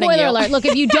alert, I'm warning you. Spoiler alert. Look,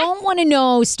 if you don't want to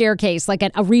know Staircase, like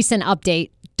a recent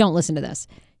update, don't listen to this.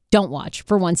 Don't watch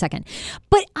for 1 second.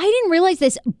 But I didn't realize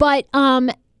this, but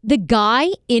the guy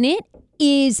in it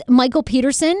is Michael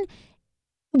Peterson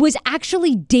was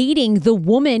actually dating the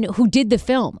woman who did the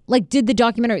film, like did the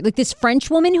documentary, like this French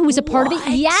woman who was a part of it.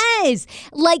 Yes.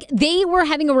 Like they were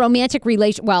having a romantic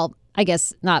relation. Well, I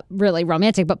guess not really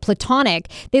romantic, but platonic.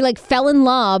 They like fell in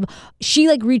love. She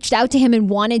like reached out to him and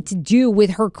wanted to do with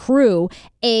her crew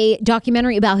a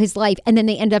documentary about his life. And then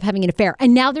they ended up having an affair.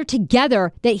 And now they're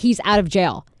together that he's out of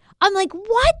jail. I'm like,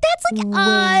 what? That's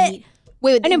like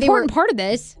an important part of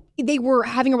this. They were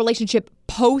having a relationship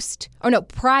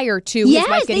prior to his wife getting murdered.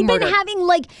 Yes, they've been having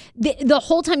like the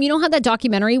whole time. You know how that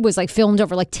documentary was like filmed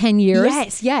over like 10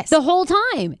 years? Yes. The whole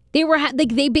time. They were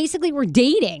they basically were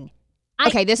dating.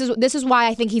 Okay, this is why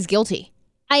I think he's guilty.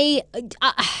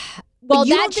 Well,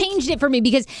 that changed it for me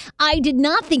because I did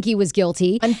not think he was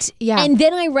guilty. And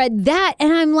then I read that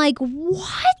and I'm like,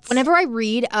 what? Whenever I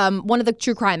read one of the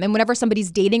true crime and whenever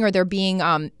somebody's dating or they're being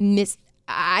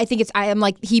I am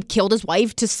like, he killed his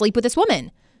wife to sleep with this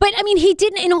woman. But I mean, he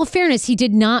didn't, in all fairness, he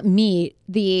did not meet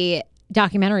the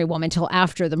documentary woman until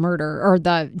after the murder or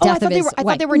the death of his wife. I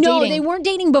thought they were dating. dating. No, they weren't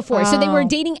dating before. So they were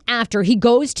dating after. He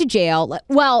goes to jail.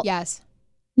 Well, yes.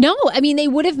 No, I mean, they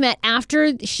would have met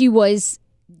after she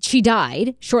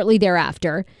died, shortly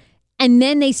thereafter, and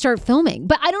then they start filming.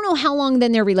 But I don't know how long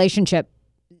then their relationship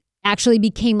actually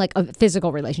became like a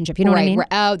physical relationship. You know what I mean?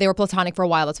 Oh, they were platonic for a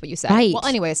while. That's what you said. Right. Well,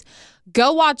 anyways,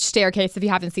 go watch Staircase if you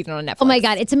haven't seen it on Netflix. Oh my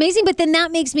God, it's amazing. But then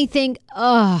that makes me think,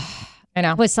 I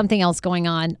know. Was something else going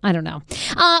on? I don't know.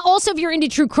 Also, if you're into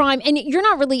true crime, and you're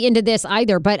not really into this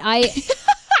either, but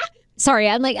sorry,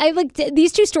 I like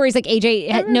these two stories. Like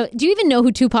AJ, do you even know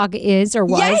who Tupac is or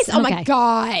was? Yes. Oh my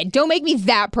God! Don't make me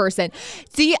that person.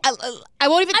 See, I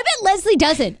won't even. I bet Leslie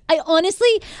doesn't. I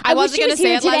honestly, I wasn't going to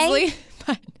say it, today. Leslie.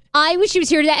 I wish she was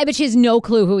here today. I bet she has no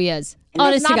clue who he is.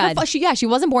 Honest to God. She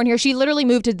wasn't born here. She literally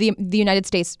moved to the United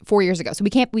States 4 years ago. So we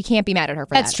can't be mad at her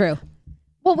for that. That's true.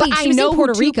 Well, wait, she was in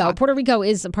Puerto Rico. Puerto Rico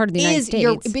is a part of the United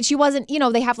States. But she wasn't,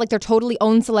 they have like their totally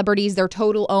own celebrities, their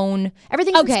total own,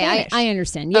 everything's in Spanish. I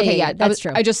understand. Yeah, that's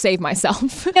true. I just saved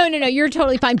myself. No, you're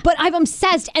totally fine. But I'm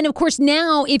obsessed. And of course,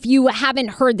 now, if you haven't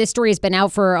heard, this story has been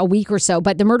out for a week or so,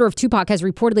 but the murder of Tupac has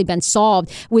reportedly been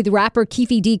solved with rapper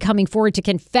Keefe D coming forward to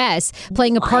confess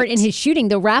playing a part in his shooting.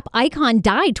 The rap icon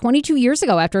died 22 years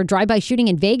ago after a drive-by shooting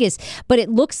in Vegas, but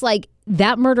it looks like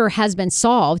that murder has been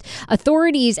solved.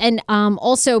 Authorities and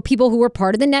also people who were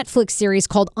part of the Netflix series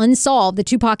called Unsolved, the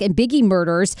Tupac and Biggie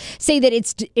murders, say that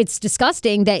it's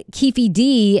disgusting that Keefe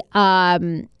D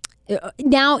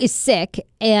now is sick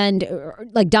and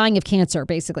like dying of cancer,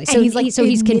 basically. So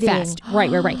he's confessed.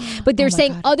 Right. But they're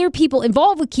saying other people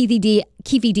involved with Keefe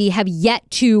D have yet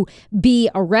to be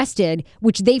arrested,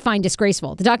 which they find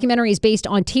disgraceful. The documentary is based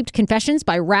on taped confessions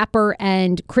by rapper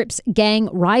and Crips gang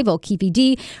rival Keefe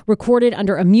D, recorded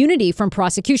under immunity from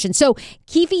prosecution. So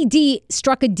Keefe D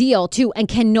struck a deal too and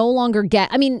can no longer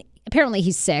apparently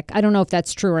he's sick. I don't know if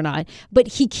that's true or not, but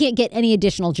he can't get any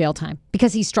additional jail time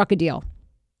because he struck a deal.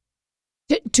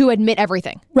 To admit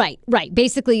everything. Right.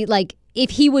 Basically, like,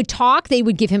 if he would talk, they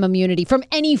would give him immunity from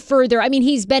any further. I mean,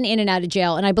 he's been in and out of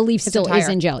jail, and I believe still is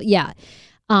in jail. Yeah.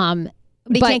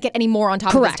 But he can't get any more on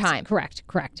top of his time. Correct.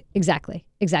 Exactly.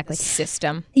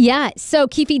 System. Yeah. So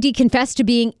Keefe D confessed to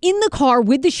being in the car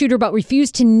with the shooter, but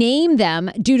refused to name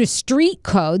them due to street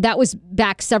code. That was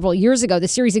back several years ago. The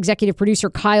series executive producer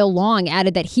Kyle Long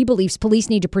added that he believes police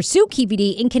need to pursue Keefe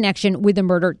D in connection with the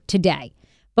murder today.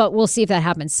 But we'll see if that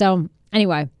happens. So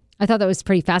anyway, I thought that was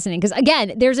pretty fascinating because,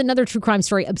 again, there's another true crime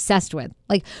story obsessed with,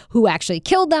 like, who actually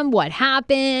killed them, what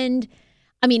happened.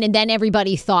 I mean, and then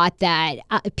everybody thought that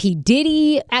P.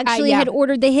 Diddy actually had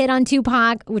ordered the hit on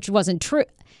Tupac, which wasn't true.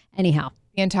 Anyhow.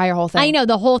 The entire whole thing. I know,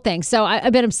 the whole thing. So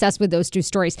I've been obsessed with those two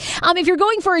stories. If you're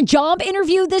going for a job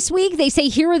interview this week, they say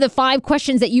here are the 5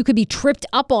 questions that you could be tripped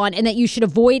up on and that you should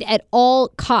avoid at all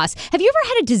costs. Have you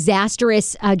ever had a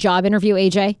disastrous job interview,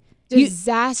 AJ?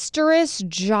 Disastrous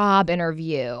job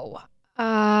interview.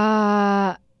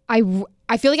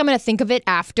 I feel like I'm going to think of it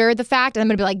after the fact, and I'm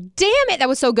going to be like, damn it, that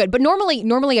was so good. But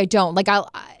normally I don't. Like,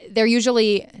 they're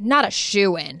usually not a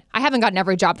shoo-in. I haven't gotten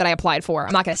every job that I applied for.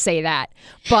 I'm not going to say that.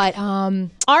 But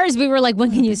ours, we were like,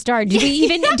 when can you start? Did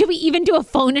we even do a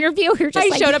phone interview?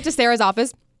 I showed up to Sarah's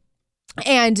office,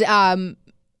 and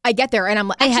I get there, and I'm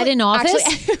like, they had an office?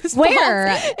 Actually, it was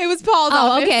where? It was Paul's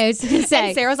office. Oh, okay. I was going to say.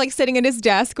 And Sarah's like sitting at his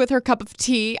desk with her cup of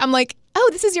tea. I'm like, oh,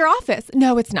 this is your office.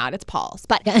 No, it's not. It's Paul's.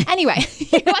 But anyway,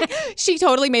 she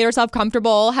totally made herself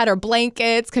comfortable, had her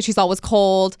blankets because she's always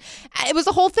cold. It was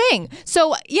a whole thing.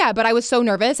 So, yeah, but I was so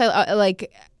nervous.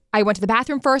 I went to the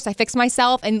bathroom first. I fixed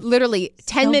myself. And literally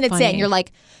 10 minutes in, you're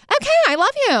like, okay, I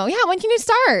love you. Yeah, when can you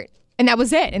start? And that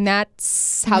was it. And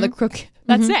that's how that's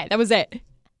it. That was it.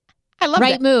 I love it.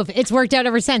 Right move. It's worked out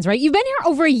ever since, right? You've been here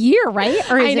over a year, right?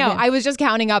 I know. I was just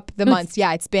counting up the months.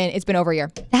 Yeah, it's been over a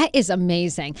year. That is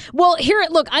amazing. Well,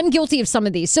 look, I'm guilty of some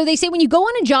of these. So they say when you go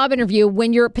on a job interview,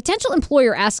 when your potential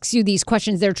employer asks you these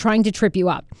questions, they're trying to trip you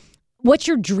up. What's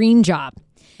your dream job?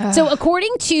 So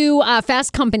according to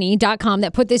fastcompany.com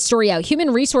that put this story out,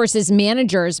 human resources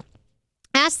managers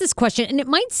ask this question, and it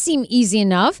might seem easy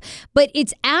enough, but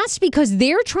it's asked because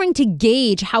they're trying to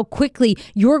gauge how quickly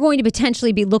you're going to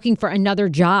potentially be looking for another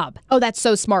job. Oh, that's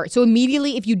so smart. So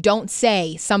immediately, if you don't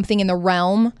say something in the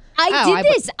realm...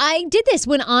 I did this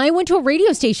when I went to a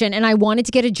radio station and I wanted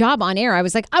to get a job on air. I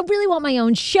was like, I really want my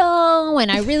own show.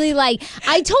 And I really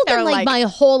I told them my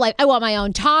whole life, I want my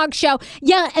own talk show.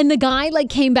 Yeah. And the guy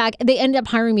came back. They ended up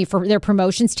hiring me for their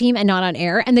promotions team and not on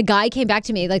air. And the guy came back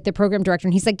to me, the program director,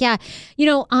 and he's like, yeah,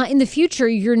 in the future,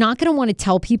 you're not going to want to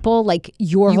tell people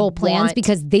your whole plans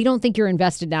because they don't think you're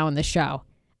invested now in the show.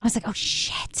 I was like, oh,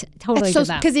 shit. Totally did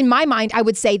that. Because in my mind, I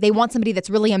would say they want somebody that's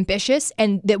really ambitious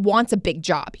and that wants a big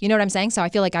job. You know what I'm saying? So I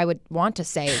feel like I would want to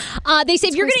say. They say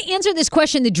if you're going to answer this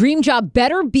question, the dream job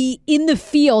better be in the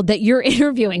field that you're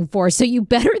interviewing for. So you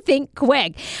better think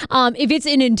quick. If it's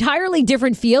an entirely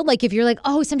different field, if you're like,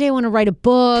 oh, someday I want to write a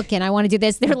book and I want to do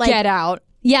this, they're like, get out.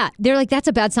 Yeah, they're like, that's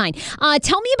a bad sign.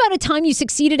 Tell me about a time you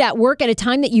succeeded at work at a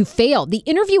time that you failed. The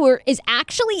interviewer is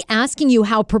actually asking you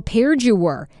how prepared you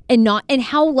were and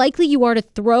how likely you are to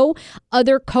throw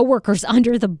other coworkers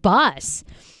under the bus.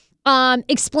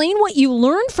 Explain what you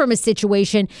learned from a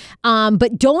situation,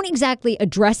 but don't exactly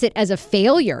address it as a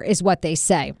failure, is what they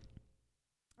say.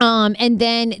 And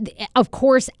then, of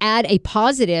course, add a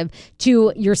positive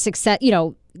to your success.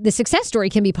 The success story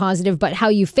can be positive, but how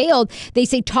you failed, they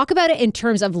say talk about it in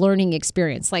terms of learning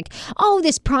experience. Like, oh,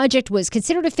 this project was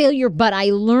considered a failure, but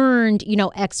I learned,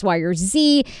 X, Y, or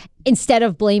Z, instead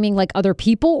of blaming other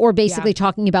people or basically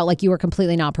talking about you were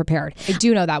completely not prepared. I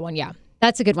do know that one, yeah.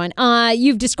 That's a good one.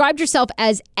 You've described yourself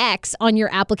as X on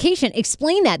your application.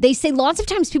 Explain that. They say lots of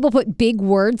times people put big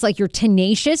words like you're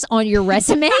tenacious on your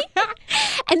resume.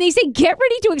 And they say get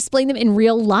ready to explain them in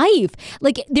real life.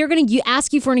 They're going to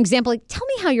ask you for an example. Tell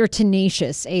me how you're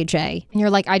tenacious, AJ. And you're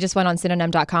like, I just went on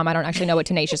synonym.com. I don't actually know what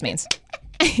tenacious means.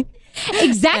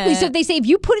 Exactly. So they say if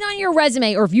you put it on your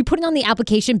resume or if you put it on the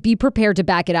application, be prepared to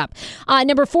back it up.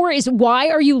 Number 4 is why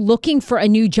are you looking for a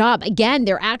new job? Again,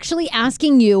 they're actually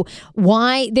asking you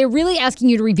why. They're really asking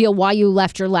you to reveal why you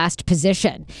left your last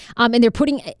position. And they're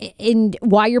putting in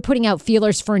why you're putting out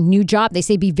feelers for a new job. They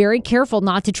say be very careful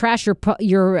not to trash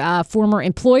your former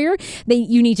employer.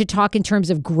 You need to talk in terms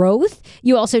of growth.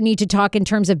 You also need to talk in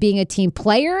terms of being a team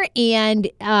player and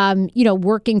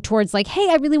working towards hey,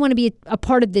 I really want to be a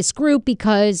part of this group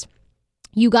because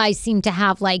you guys seem to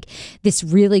have this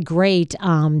really great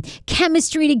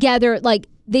chemistry together.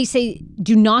 They say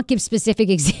do not give specific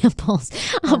examples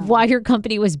of why your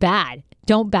company was bad.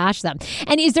 don't bash them.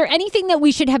 And is there anything that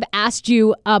we should have asked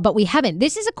you, but we haven't?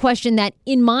 This is a question that,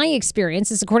 in my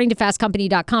experience, is according to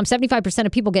fastcompany.com, 75%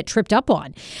 of people get tripped up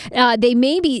on.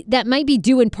 That might be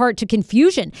due in part to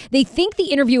confusion. They think the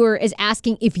interviewer is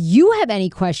asking if you have any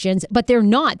questions, but they're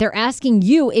not. They're asking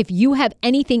you if you have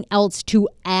anything else to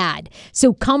add.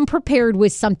 So come prepared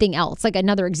with something else, like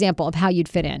another example of how you'd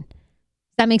fit in.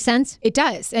 That makes sense? It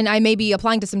does. And I may be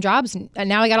applying to some jobs, and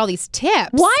now I got all these tips.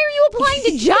 Why are you applying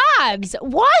to jobs?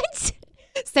 What?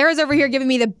 Sarah's over here giving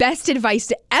me the best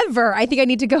advice ever. I think I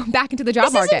need to go back into the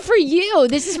job market. This isn't for you.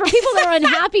 This is for people that are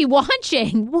unhappy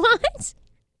watching. What?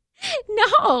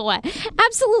 No,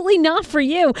 absolutely not for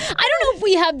you. I don't know if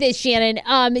we have this, Shannon.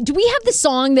 Do we have the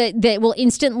song that will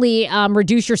instantly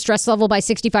reduce your stress level by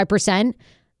 65%?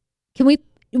 Can we?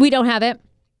 We don't have it.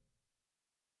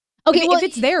 Okay, if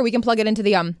it's there, we can plug it into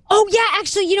the Oh yeah,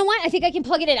 actually, you know what? I think I can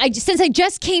plug it in. Since I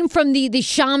just came from the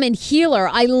Shaman Healer,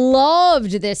 I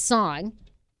loved this song.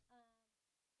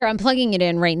 Here, I'm plugging it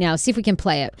in right now. See if we can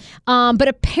play it. But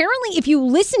apparently, if you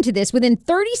listen to this within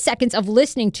 30 seconds of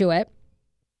listening to it,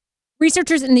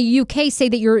 researchers in the UK say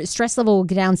that your stress level will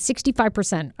go down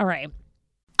 65%. All right.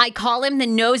 I call him the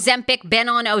Nozempic been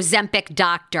on Ozempic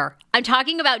doctor. I'm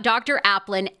talking about Dr.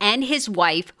 Applin and his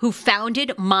wife who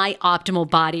founded My Optimal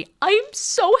Body. I'm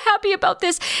so happy about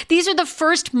this. These are the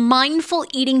first mindful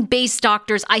eating-based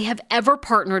doctors I have ever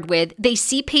partnered with. They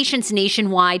see patients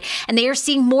nationwide, and they are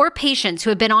seeing more patients who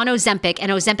have been on Ozempic, and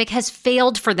Ozempic has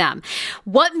failed for them.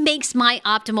 What makes My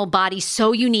Optimal Body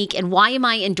so unique, and why am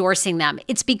I endorsing them?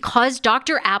 It's because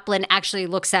Dr. Applin actually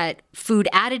looks at food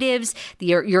additives,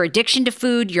 your addiction to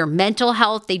food, your mental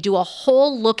health. They do a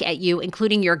whole look at you,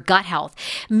 including your gut health.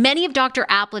 Many of Dr.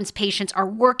 Applin's patients are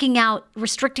working out,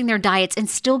 restricting their diets, and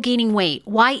still gaining weight.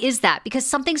 Why is that? Because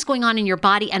something's going on in your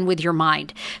body and with your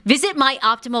mind. Visit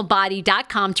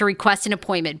myoptimalbody.com to request an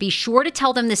appointment. Be sure to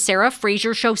tell them the Sarah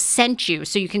Fraser Show sent you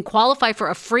so you can qualify for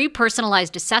a free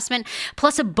personalized assessment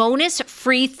plus a bonus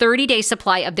free 30-day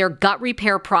supply of their gut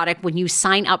repair product when you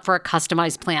sign up for a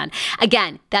customized plan.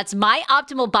 Again, that's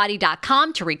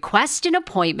myoptimalbody.com to request an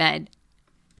appointment.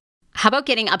 How about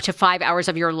getting up to 5 hours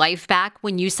of your life back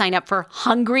when you sign up for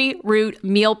Hungry Root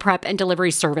meal prep and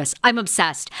delivery service? I'm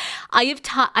obsessed. I've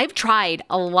tried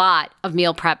a lot of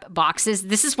meal prep boxes.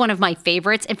 This is one of my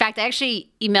favorites. In fact, I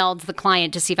actually emailed the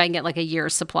client to see if I can get like a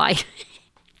year's supply.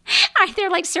 They're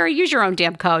like, Sarah, use your own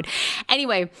damn code.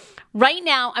 Anyway, right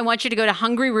now, I want you to go to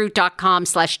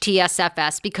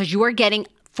hungryroot.com/TSFS because you are getting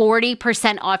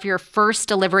 40% off your first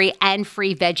delivery and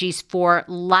free veggies for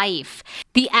life.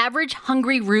 The average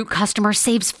Hungry Root customer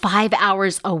saves 5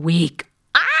 hours a week.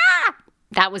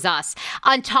 That was us.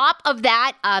 On top of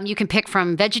that, you can pick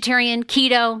from vegetarian,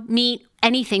 keto, meat,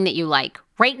 anything that you like.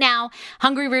 Right now,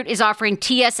 Hungry Root is offering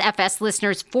TSFS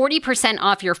listeners 40%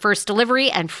 off your first delivery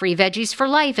and free veggies for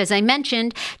life. As I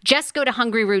mentioned, just go to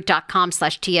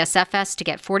hungryroot.com/TSFS to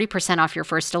get 40% off your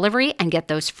first delivery and get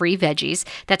those free veggies.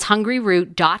 That's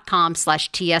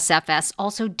hungryroot.com/TSFS.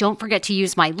 Also, don't forget to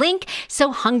use my link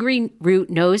so Hungry Root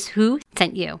knows who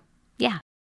sent you. Yeah.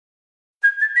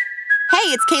 Hey,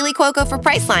 it's Kaylee Cuoco for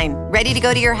Priceline. Ready to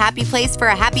go to your happy place for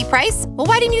a happy price? Well,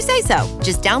 why didn't you say so?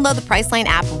 Just download the Priceline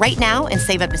app right now and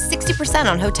save up to 60%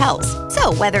 on hotels.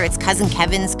 So whether it's Cousin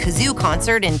Kevin's Kazoo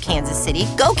Concert in Kansas City,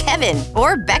 go Kevin,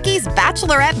 or Becky's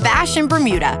Bachelorette Bash in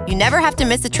Bermuda, you never have to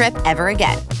miss a trip ever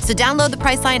again. So download the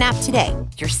Priceline app today.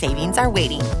 Your savings are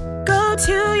waiting. Go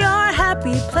to your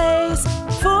happy place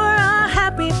for a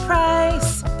happy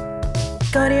price.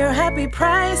 Go to your happy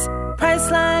price,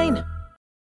 Priceline.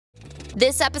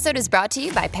 This episode is brought to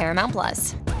you by Paramount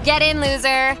Plus. Get in,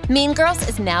 loser! Mean Girls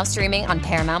is now streaming on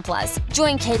Paramount Plus.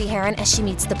 Join Katie Heron as she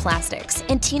meets the plastics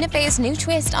in Tina Fey's new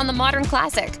twist on the modern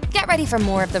classic. Get ready for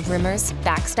more of the rumors,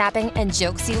 backstabbing, and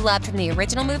jokes you loved from the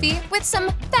original movie with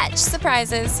some fetch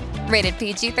surprises. Rated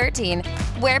PG-13.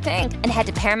 Wear pink and head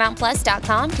to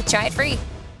ParamountPlus.com to try it free.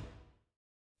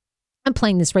 I'm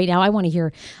playing this right now. I want to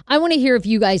hear if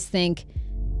you guys think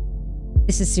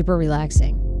this is super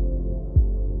relaxing.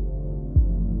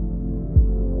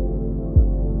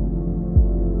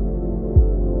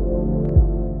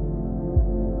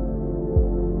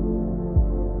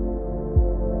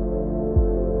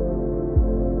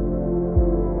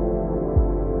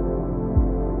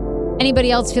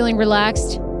 Anybody else feeling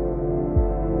relaxed?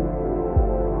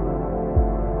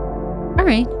 All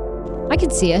right. I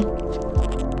can see it.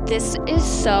 This is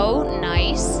so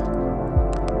nice.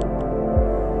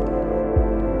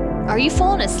 Are you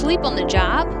falling asleep on the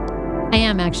job? I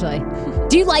am, actually.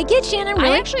 Do you like it, Shannon?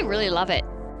 Really? I actually really love it.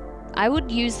 I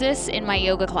would use this in my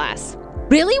yoga class.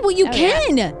 Really? Well, you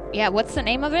can. Yeah, what's the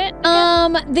name of it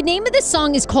again? The name of the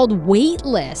song is called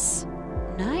Weightless.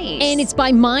 Nice. And it's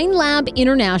by Mind Lab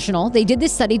International. They did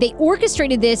this study. They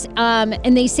orchestrated this,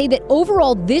 and they say that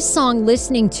overall, this song,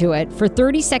 listening to it for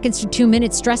 30 seconds to 2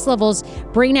 minutes, stress levels,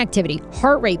 brain activity,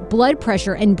 heart rate, blood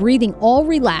pressure, and breathing all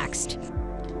relaxed.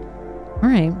 All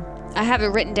right. I have it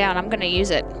written down. I'm going to use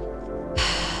it.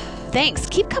 Thanks.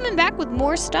 Keep coming back with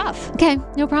more stuff. Okay,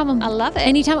 no problem. I love it.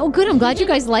 Anytime. Oh, good. I'm glad you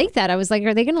guys like that. I was like,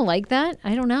 are they going to like that?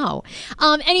 I don't know.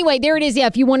 Anyway, there it is. Yeah,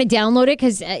 if you want to download it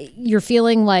because you're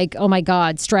feeling like, oh my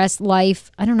God, stress,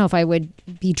 life. I don't know if I would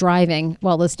be driving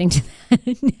while listening to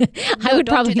that. No,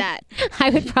 don't do that. I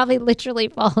would probably literally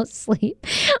fall asleep.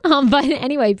 But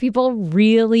anyway, people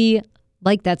really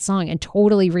like that song and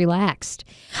totally relaxed.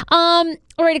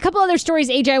 All right, a couple other stories,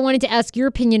 AJ, I wanted to ask your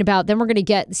opinion about. Then we're going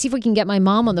to see if we can get my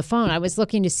mom on the phone. I was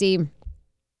looking to see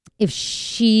if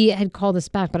she had called us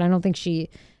back, but I don't think she,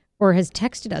 or has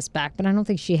texted us back, but I don't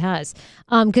think she has.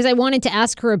 Because I wanted to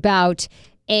ask her about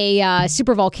a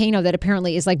super volcano that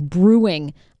apparently is like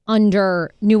brewing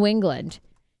under New England,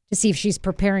 to see if she's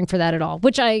preparing for that at all,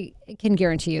 which I can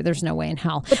guarantee you there's no way in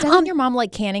hell. But doesn't your mom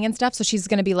like canning and stuff? So she's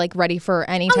going to be like ready for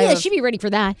any type of... she'd be ready for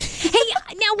that. Hey,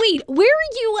 now wait, where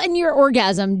are you in your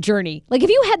orgasm journey? Like, have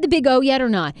you had the big O yet or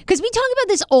not? Because we talk about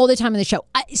this all the time on the show.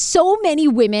 So many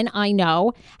women I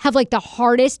know have like the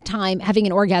hardest time having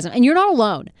an orgasm, and you're not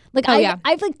alone. Like, I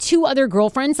have like 2 other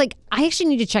girlfriends. Like, I actually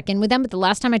need to check in with them, but the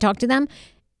last time I talked to them,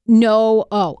 no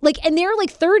O. Like, and they're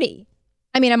like 30.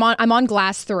 I mean, I'm on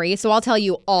glass 3, so I'll tell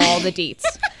you all the deets.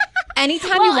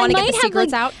 Anytime you want to get the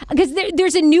secrets out. Because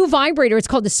there's a new vibrator. It's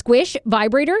called the Squish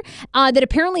vibrator that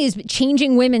apparently is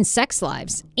changing women's sex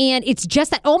lives. And it's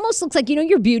just that almost looks like,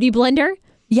 your beauty blender?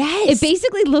 Yes. It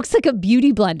basically looks like a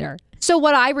beauty blender. So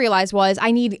what I realized was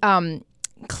I need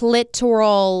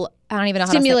clitoral... I don't even know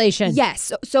how stimulation. to say it.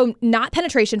 Yes. So not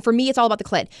penetration. For me, it's all about the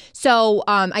clit. So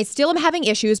I still am having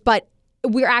issues, but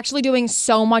we're actually doing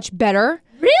so much better.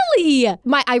 Really?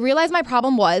 I realized my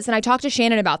problem was, and I talked to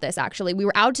Shannon about this actually. We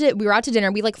were out to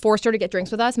dinner. We like forced her to get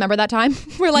drinks with us. Remember that time?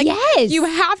 We're like, yes, you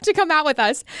have to come out with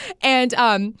us.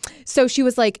 And so she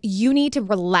was like, you need to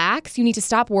relax. You need to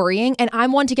stop worrying. And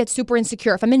I'm one to get super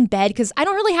insecure if I'm in bed because I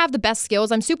don't really have the best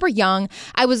skills. I'm super young.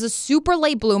 I was a super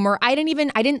late bloomer. I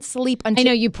didn't sleep until... I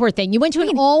know, you poor thing. You went to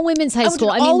an all women's high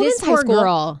school. This poor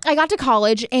girl. I got to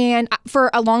college, and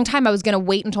for a long time I was going to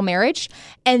wait until marriage.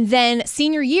 And then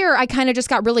senior year, I kind of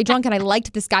just got really drunk and I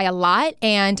liked this guy a lot,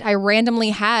 and I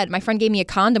randomly my friend gave me a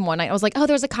condom one night. I was like, oh,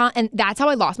 there's a condom, and that's how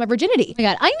I lost my virginity. Oh my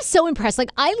God, I'm so impressed.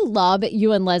 Like, I love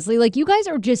you and Leslie. Like, you guys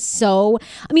are just so,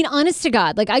 I mean, honest to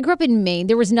God, like, I grew up in Maine.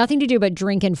 There was nothing to do but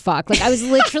drink and fuck. Like, I was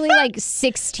literally like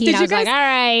 16. I was like, all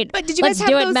right, but did you guys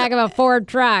let's do it back of a Ford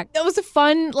truck. It was a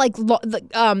fun, like,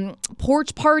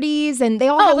 porch parties, and they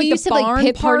all had, like, we used the to have, barn like,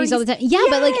 pit parties all the time. Yeah, yes.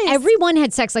 But like everyone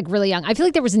had sex like really young. I feel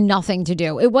like there was nothing to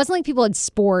do. It wasn't like people had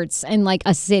sports in like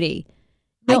a city.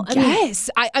 No, I guess.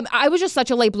 I was just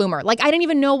such a late bloomer. Like, I didn't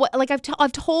even know what, like,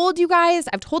 I've told you guys,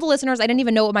 I've told the listeners, I didn't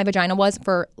even know what my vagina was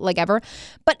for, like, ever.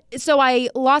 But, so I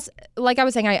lost, like I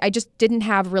was saying, I just didn't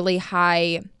have really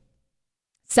high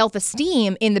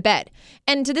self-esteem in the bed.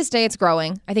 And to this day, it's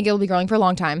growing. I think it'll be growing for a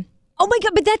long time. Oh my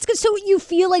God, but that's good. So you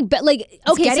feel like,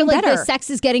 okay, so like the sex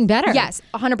is getting better. Yes,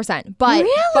 100%. But,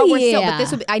 really? But we're still, but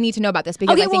this would be, I need to know about this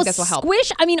because I think this will help.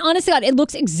 Squish, I mean, honestly, God, it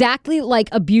looks exactly like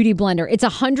a beauty blender. It's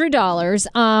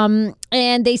 $100.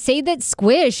 And they say that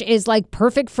Squish is like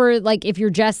perfect for like if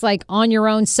you're just like on your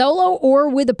own solo or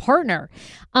with a partner.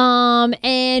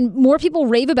 And more people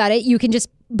rave about it. You can just,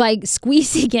 by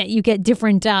squeezing it, you get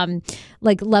different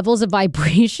like levels of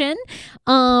vibration.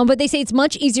 But they say it's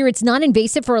much easier. It's not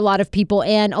invasive for a lot of people.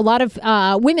 And a lot of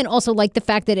women also like the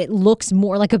fact that it looks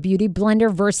more like a beauty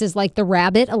blender versus like the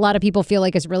Rabbit. A lot of people feel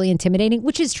like it's really intimidating,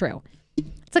 which is true.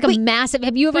 It's like a massive...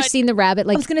 Have you ever seen the Rabbit?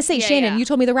 Like, I was going to say, Shannon, you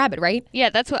told me the Rabbit, right? Yeah,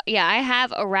 that's what... Yeah, I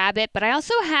have a Rabbit, but I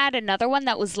also had another one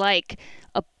that was like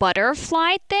a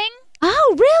butterfly thing.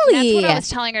 Oh, really? That's what I was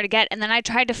telling her to get. And then I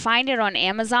tried to find it on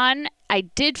Amazon. I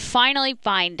did finally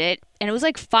find it, and it was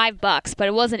like $5, but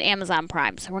it wasn't Amazon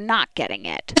Prime, so we're not getting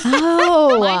it.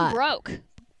 Oh. Mine broke.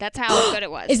 That's how good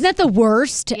it was. Isn't that the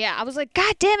worst? Yeah, I was like,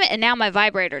 God damn it. And now my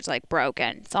vibrator's like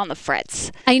broken. It's on the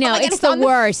fritz. I know, it's the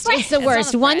worst. It's the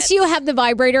worst. Once you have the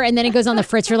vibrator and then it goes on the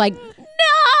fritz, you're like, no,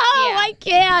 I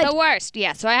can't. The worst.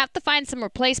 Yeah, so I have to find some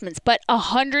replacements. But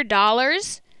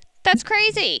 $100? That's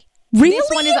crazy. Really? This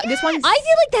one's. I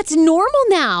feel like that's normal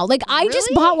now. Like I just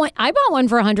bought one. I bought one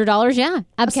for $100. Yeah,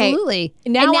 absolutely. Okay.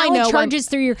 Now I know it charges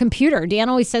through your computer. Dan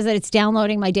always says that it's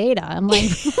downloading my data. I'm like,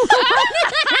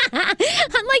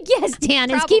 yes,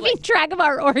 Dan, it's keeping track of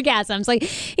our orgasms. Like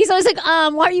he's always like,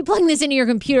 why are you plugging this into your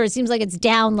computer? It seems like it's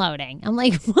downloading. I'm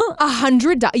like,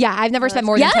 $100. Yeah, I've never spent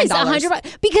more than $10.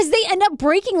 $100 because they end up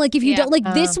breaking. Like if you don't like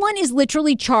this one is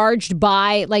literally charged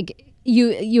by like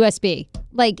USB.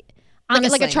 Like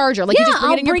a charger. Like you just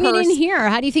bring it in your purse. I'll bring it in here.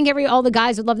 How do you think all the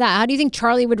guys would love that? How do you think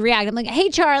Charlie would react? I'm like, hey,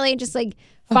 Charlie, just like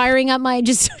firing up my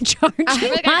charging.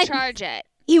 I charge it.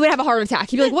 He would have a heart attack.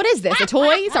 He'd be like, what is this? A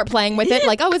toy? Start playing with it.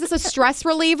 Like, oh, is this a stress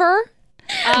reliever?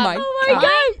 Oh my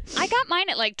God. I got mine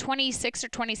at like 26 or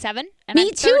 27. And Me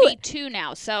I'm too. 32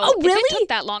 now. So really? if it took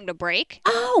that long to break.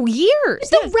 Oh, years.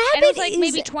 The rabbit and it was like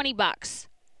maybe $20.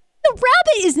 The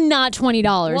rabbit is not $20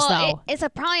 though. It's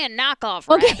probably a knockoff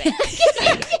rabbit.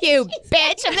 You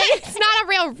bitch. It's not a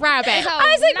real rabbit.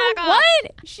 I was like,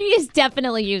 what? She is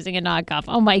definitely using a knockoff.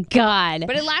 Oh my God.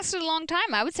 But it lasted a long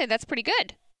time. I would say that's pretty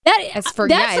good. That's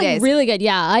really good.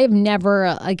 Yeah, I have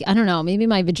never I don't know. Maybe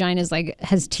my vagina's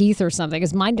has teeth or something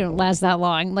because mine don't last that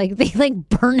long. Like they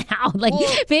burn out. Like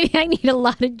maybe I need a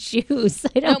lot of juice.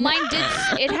 I don't know. Mine did.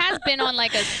 It has been on a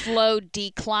slow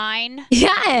decline.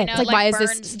 Yeah, it's why burns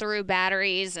is this through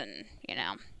batteries and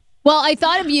Well, I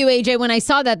thought of you, AJ, when I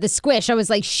saw that, the squish. I was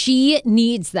like, she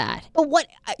needs that. But what?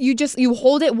 You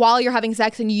hold it while you're having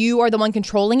sex and you are the one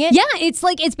controlling it? Yeah, it's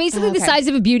basically the size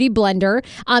of a beauty blender.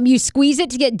 You squeeze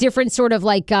it to get different sort of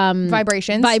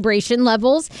vibration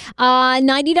levels.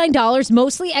 $99,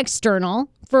 mostly external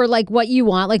for what you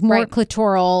want, more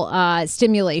clitoral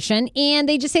stimulation. And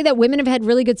they just say that women have had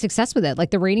really good success with it.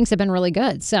 The ratings have been really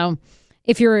good. So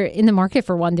if you're in the market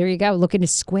for one, there you go. Look into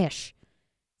Squish.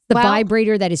 The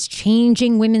vibrator that is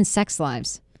changing women's sex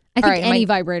lives. I think any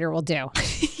vibrator will do.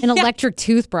 An electric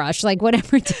toothbrush,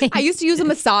 whatever it takes. I used to use a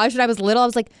massage when I was little. I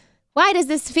was like, why does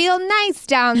this feel nice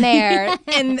down there?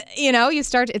 And, you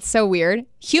start, it's so weird.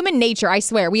 Human nature, I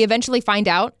swear. We eventually find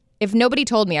out. If nobody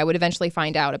told me, I would eventually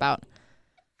find out about.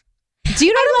 Do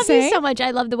you know what I'm saying? I love you so much.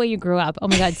 I love the way you grew up. Oh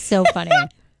my God, so funny.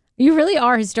 You really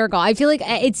are hysterical. I feel like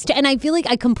and I feel like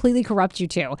I completely corrupt you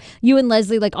too. You and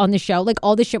Leslie, on the show,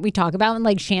 all the shit we talk about,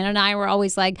 and Shannon and I were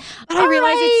always but I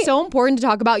realize it's so important to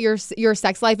talk about your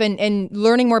sex life and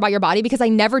learning more about your body because I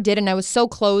never did, and I was so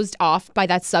closed off by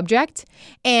that subject,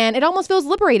 and it almost feels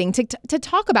liberating to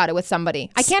talk about it with somebody.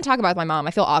 I can't talk about it with my mom.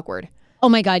 I feel awkward. Oh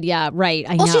my God, yeah, right.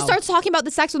 I know. She starts talking about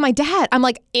the sex with my dad. I'm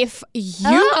like, if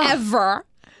you ever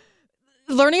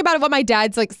learning about what my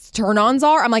dad's turn-ons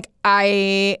are, I'm like,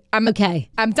 I'm okay.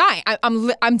 I'm dying.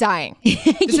 I'm dying.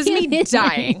 This is me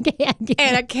dying,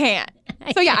 and I can't.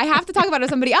 So yeah, I have to talk about it with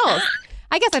somebody else.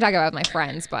 I guess I talk about it with my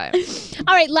friends, but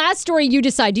all right. Last story. You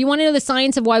decide. Do you want to know the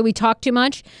science of why we talk too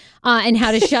much and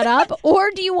how to shut up,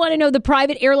 or do you want to know the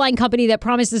private airline company that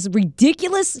promises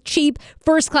ridiculous, cheap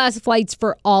first-class flights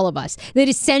for all of us? That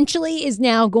essentially is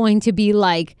now going to be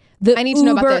I need to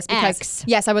know about this because, X.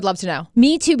 yes, I would love to know.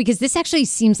 Me too, because this actually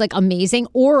seems amazing.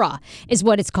 Aura is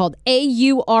what it's called,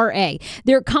 AURA.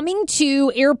 They're coming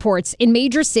to airports in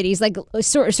major cities,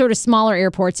 sort of smaller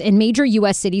airports in major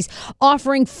U.S. cities,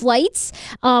 offering flights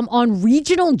on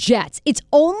regional jets. It's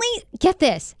only, get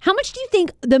this, how much do you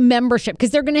think the membership,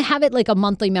 because they're going to have it a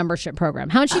monthly membership program.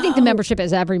 How much do you think the membership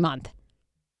is every month?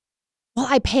 Well,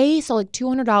 I pay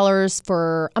 $200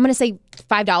 for, I'm going to say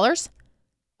 $5.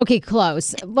 Okay,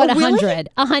 close. But really? 100.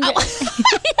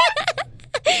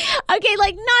 Okay, not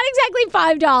exactly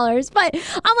 $5, but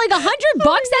I'm $100.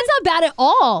 That's not bad at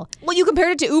all. Well, you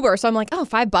compared it to Uber, so I'm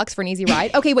 $5 for an easy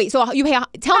ride. Okay, wait. So you pay.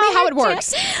 Tell me how it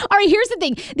works. All right, here's the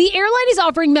thing. The airline is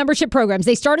offering membership programs.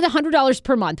 They start at $100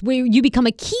 per month, where you become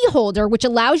a key holder, which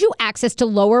allows you access to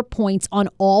lower points on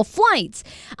all flights.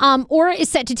 Aura is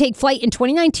set to take flight in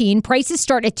 2019. Prices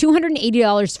start at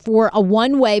 $280 for a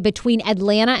one-way between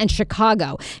Atlanta and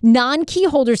Chicago. Non-key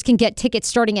holders can get tickets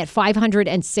starting at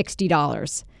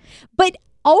 $560. But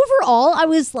overall, I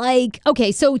was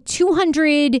okay, so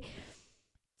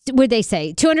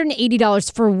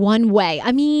 $280 for one way.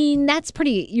 I mean, that's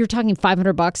pretty, you're talking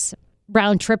 $500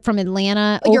 round trip from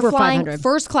Atlanta, you're over flying $500.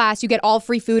 First class, you get all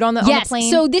free food on the plane.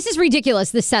 So this is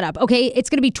ridiculous, the setup. Okay, it's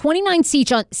going to be 29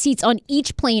 seats on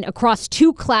each plane across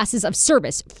two classes of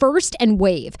service, First and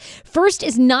Wave. First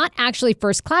is not actually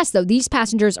first class though. These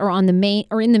passengers are in the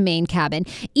main cabin.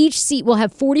 Each seat will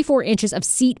have 44 inches of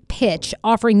seat pitch,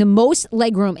 offering the most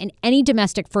legroom in any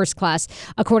domestic first class,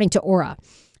 according to Aura.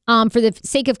 For the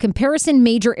sake of comparison,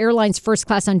 major airlines first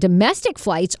class on domestic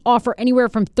flights offer anywhere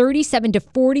from 37 to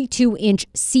 42-inch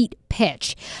seat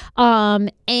pitch.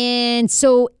 And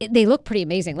so they look pretty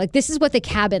amazing. Like, this is what the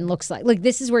cabin looks like. Like,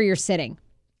 this is where you're sitting.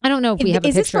 I don't know if we have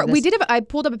a picture of this. We did have, I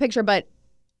pulled up a picture, but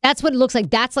that's what it looks like.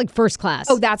 That's like first class.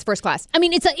 Oh, that's first class. I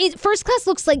mean, first class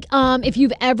looks like if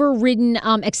you've ever ridden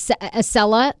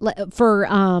Acela for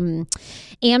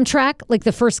Amtrak, like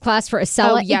the first class for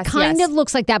Acela. Oh, yes, it kind of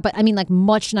looks like that, but I mean, like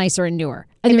much nicer and newer.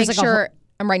 And make sure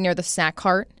I'm right near the snack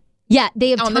cart. Yeah,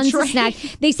 they have tons of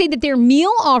snacks. They say that their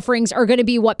meal offerings are going to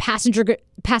be what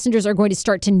passengers are going to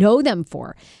start to know them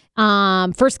for.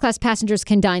 First class passengers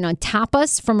can dine on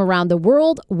tapas from around the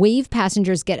world. Wave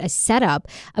passengers get a setup.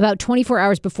 About 24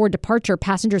 hours before departure,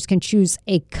 passengers can choose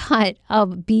a cut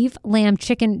of beef, lamb,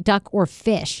 chicken, duck, or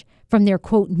fish from their,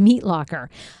 quote, meat locker.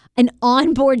 An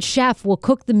onboard chef will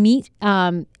cook the meat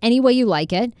any way you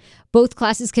like it. Both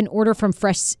classes can order from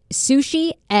fresh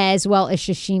sushi as well as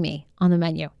sashimi on the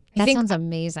menu. That sounds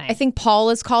amazing. I think Paul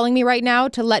is calling me right now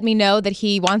to let me know that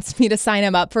he wants me to sign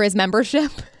him up for his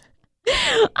membership.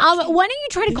 Why don't you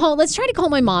try to call? Let's try to call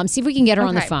my mom, see if we can get her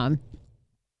on the phone.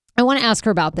 I want to ask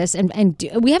her about this, and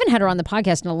we haven't had her on the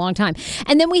podcast in a long time.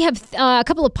 And then we have a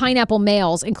couple of pineapple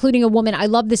males, including a woman. I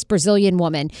love this Brazilian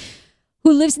woman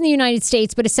who lives in the United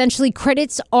States, but essentially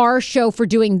credits our show for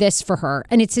doing this for her,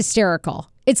 and it's hysterical.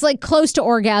 It's like close to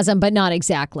orgasm, but not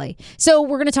exactly. So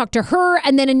we're going to talk to her.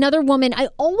 And then another woman, I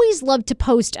always love to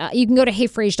post, you can go to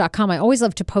heyfrase.com. I always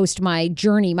love to post my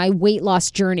journey, my weight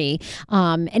loss journey,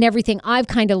 and everything I've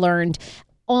kind of learned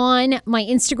on my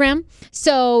Instagram.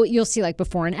 So you'll see like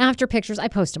before and after pictures. I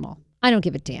post them all. I don't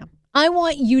give a damn. I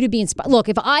want you to be inspired. Look,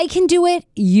 if I can do it,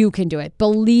 you can do it.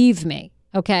 Believe me.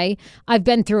 Okay. I've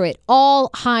been through it. All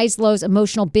highs, lows,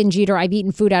 emotional binge eater. I've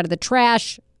eaten food out of the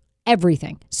trash.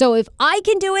 Everything. So if I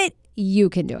can do it, you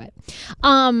can do it.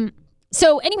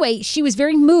 So anyway, she was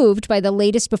very moved by the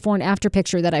latest before and after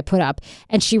picture that I put up,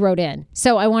 and she wrote in.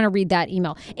 So I want to read that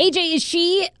email. AJ, is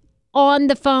she on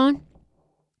the phone?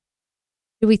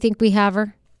 Do we think we have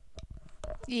her?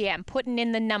 Yeah, I'm putting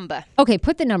in the number. Okay,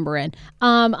 put the number in.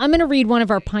 I'm going to read one of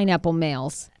our pineapple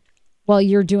mails while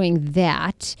you're doing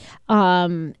that.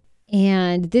 And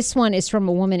this one is from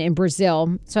a woman in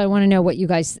Brazil. So I want to know what you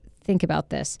guys think about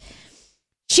this.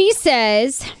 She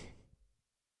says,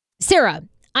 Sarah,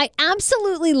 I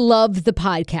absolutely love the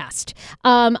podcast.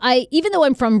 Even though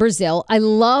I'm from Brazil, I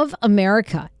love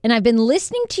America. And I've been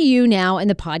listening to you now in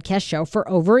the podcast show for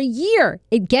over a year.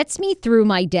 It gets me through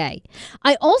my day.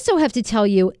 I also have to tell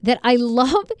you that I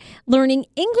love learning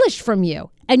English from you.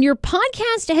 And your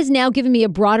podcast has now given me a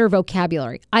broader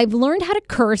vocabulary. I've learned how to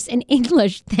curse in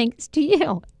English thanks to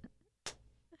you.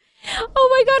 Oh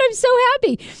my God, I'm so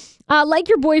happy. Like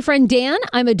your boyfriend, Dan,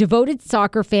 I'm a devoted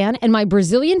soccer fan, and my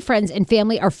Brazilian friends and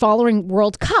family are following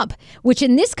World Cup, which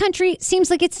in this country seems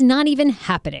like it's not even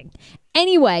happening.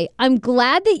 Anyway, I'm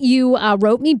glad that you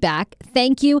wrote me back.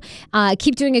 Thank you.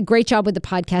 Keep doing a great job with the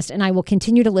podcast, and I will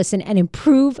continue to listen and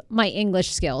improve my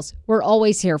English skills. We're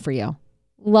always here for you.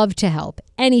 Love to help.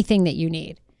 Anything that you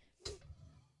need.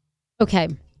 Okay.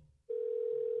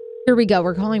 Here we go.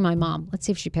 We're calling my mom. Let's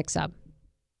see if she picks up.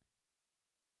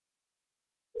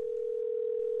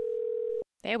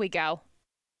 There we go.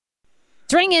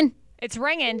 It's ringing. It's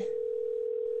ringing.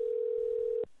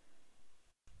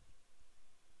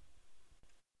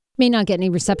 May not get any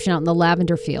reception out in the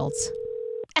lavender fields.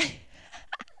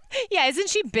 Yeah, isn't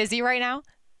she busy right now?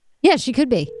 Yeah, she could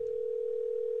be.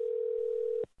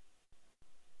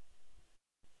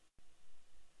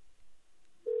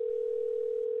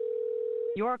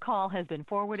 Your call has been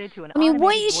forwarded to an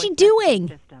what is she doing?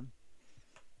 System.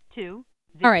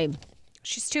 All right.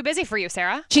 She's too busy for you,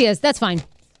 Sarah. She is. That's fine.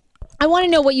 I want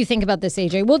to know what you think about this,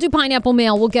 AJ. We'll do pineapple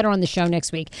mail. We'll get her on the show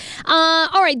next week.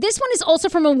 All right. This one is also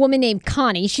from a woman named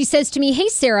Connie. She says to me, hey,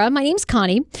 Sarah, my name's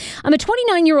Connie. I'm a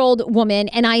 29-year-old woman,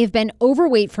 and I have been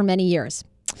overweight for many years.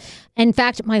 In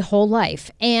fact, my whole life.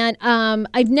 And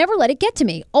I've never let it get to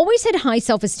me. Always had high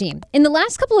self-esteem. In the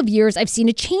last couple of years, I've seen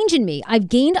a change in me. I've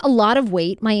gained a lot of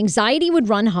weight. My anxiety would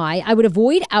run high. I would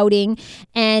avoid outing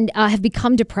and have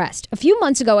become depressed. A few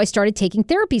months ago, I started taking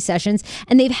therapy sessions,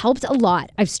 and they've helped a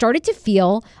lot. I've started to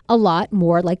feel a lot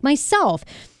more like myself.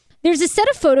 There's a set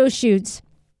of photo shoots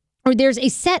there's a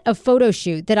set of photo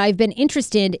shoot that I've been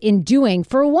interested in doing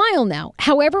for a while now.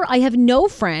 However, I have no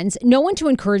friends, no one to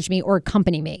encourage me or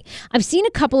accompany me. I've seen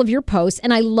a couple of your posts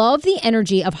and I love the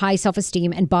energy of high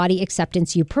self-esteem and body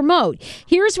acceptance you promote.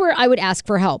 Here's where I would ask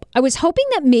for help. I was hoping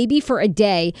that maybe for a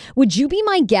day, would you be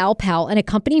my gal pal and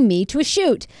accompany me to a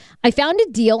shoot? I found a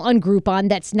deal on Groupon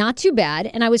that's not too bad,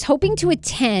 and I was hoping to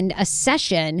attend a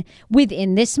session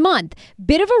within this month.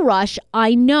 Bit of a rush,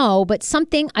 I know, but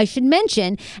something I should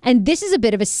mention. And this is a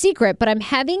bit of a secret, but I'm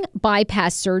having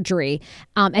bypass surgery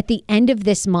at the end of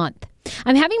this month.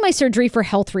 I'm having my surgery for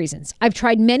health reasons. I've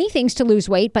tried many things to lose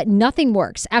weight, but nothing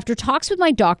works. After talks with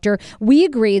my doctor, we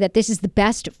agree that this is the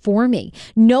best for me.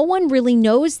 No one really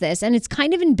knows this, and it's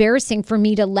kind of embarrassing for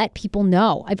me to let people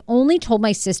know. I've only told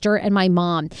my sister and my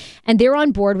mom, and they're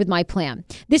on board with my plan.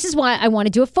 This is why I want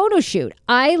to do a photo shoot.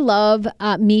 I love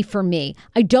me for me.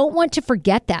 I don't want to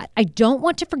forget that. I don't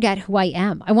want to forget who I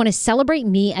am. I want to celebrate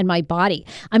me and my body.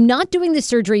 I'm not doing the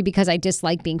surgery because I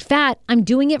dislike being fat. I'm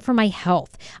doing it for my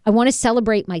health. I want to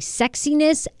celebrate my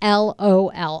sexiness,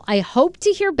 LOL. I hope to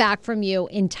hear back from you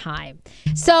in time.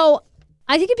 So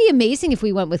I think it'd be amazing if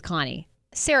we went with Connie.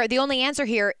 Sarah, the only answer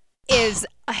here is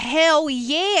hell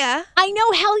yeah. I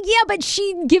know, hell yeah, but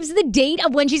she gives the date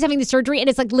of when she's having the surgery and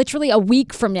it's like literally a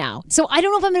week from now. So I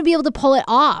don't know if I'm going to be able to pull it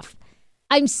off.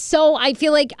 I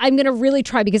feel like I'm going to really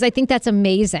try because I think that's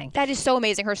amazing. That is so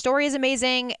amazing. Her story is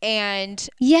amazing. And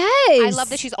yes, I love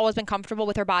that she's always been comfortable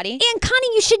with her body. And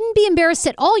Connie, you shouldn't be embarrassed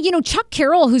at all. You know, Chuck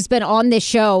Carroll, who's been on this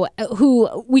show,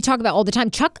 who we talk about all the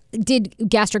time, Chuck did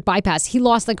gastric bypass. He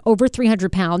lost like over 300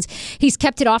 pounds. He's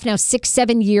kept it off now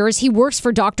 6-7 years. He works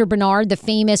for Dr. Bernard, the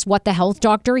famous What the Health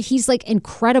doctor. He's like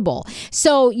incredible.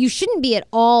 So you shouldn't be at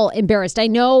all embarrassed. I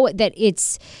know that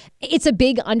it's a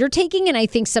big undertaking. And I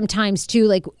think sometimes too,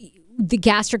 like the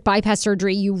gastric bypass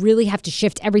surgery, you really have to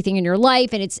shift everything in your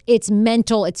life. And it's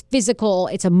mental, it's physical,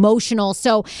 it's emotional.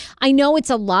 So I know it's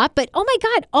a lot, but oh my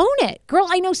God, own it. Girl,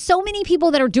 I know so many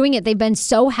people that are doing it. They've been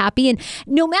so happy. And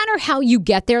no matter how you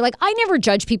get there, like I never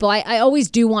judge people. I always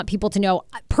do want people to know,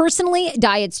 personally,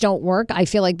 diets don't work. I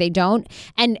feel like they don't.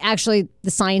 And actually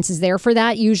the science is there for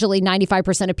that. Usually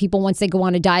 95% of people, once they go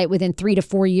on a diet within 3 to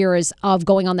 4 years of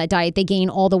going on that diet, they gain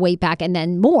all the weight back and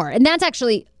then more. And that's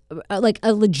actually like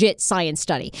a legit science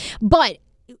study. But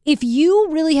if you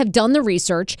really have done the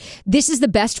research, this is the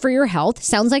best for your health.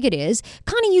 Sounds like it is.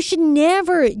 Connie, you should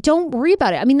don't worry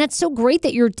about it. I mean, that's so great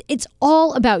that it's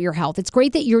all about your health. It's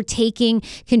great that you're taking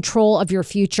control of your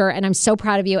future. And I'm so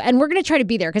proud of you. And we're going to try to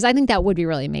be there because I think that would be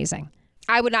really amazing.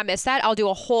 I would not miss that. I'll do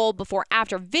a whole before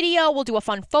after video. We'll do a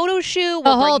fun photo shoot.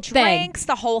 We'll bring drinks,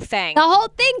 the whole thing. The whole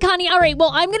thing, Connie. All right.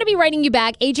 Well, I'm going to be writing you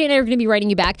back. AJ and I are going to be writing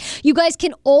you back. You guys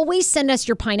can always send us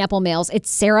your pineapple mails. It's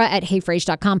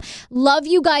sarah@heyfrase.com. Love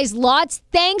you guys lots.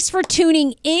 Thanks for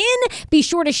tuning in. Be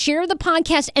sure to share the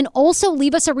podcast and also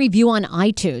leave us a review on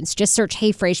iTunes. Just search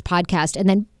Hey Frase Podcast and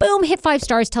then boom, hit 5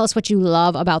 stars. Tell us what you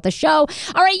love about the show.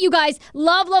 All right, you guys.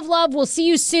 Love, love, love. We'll see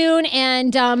you soon.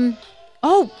 And,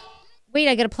 wait,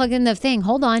 I got to plug in the thing.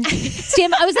 Hold on.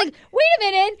 Sam, I was like, wait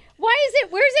a minute.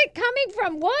 Where's it coming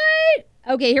from? What?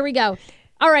 Okay, here we go.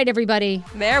 All right, everybody.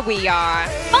 There we are.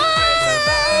 Bye.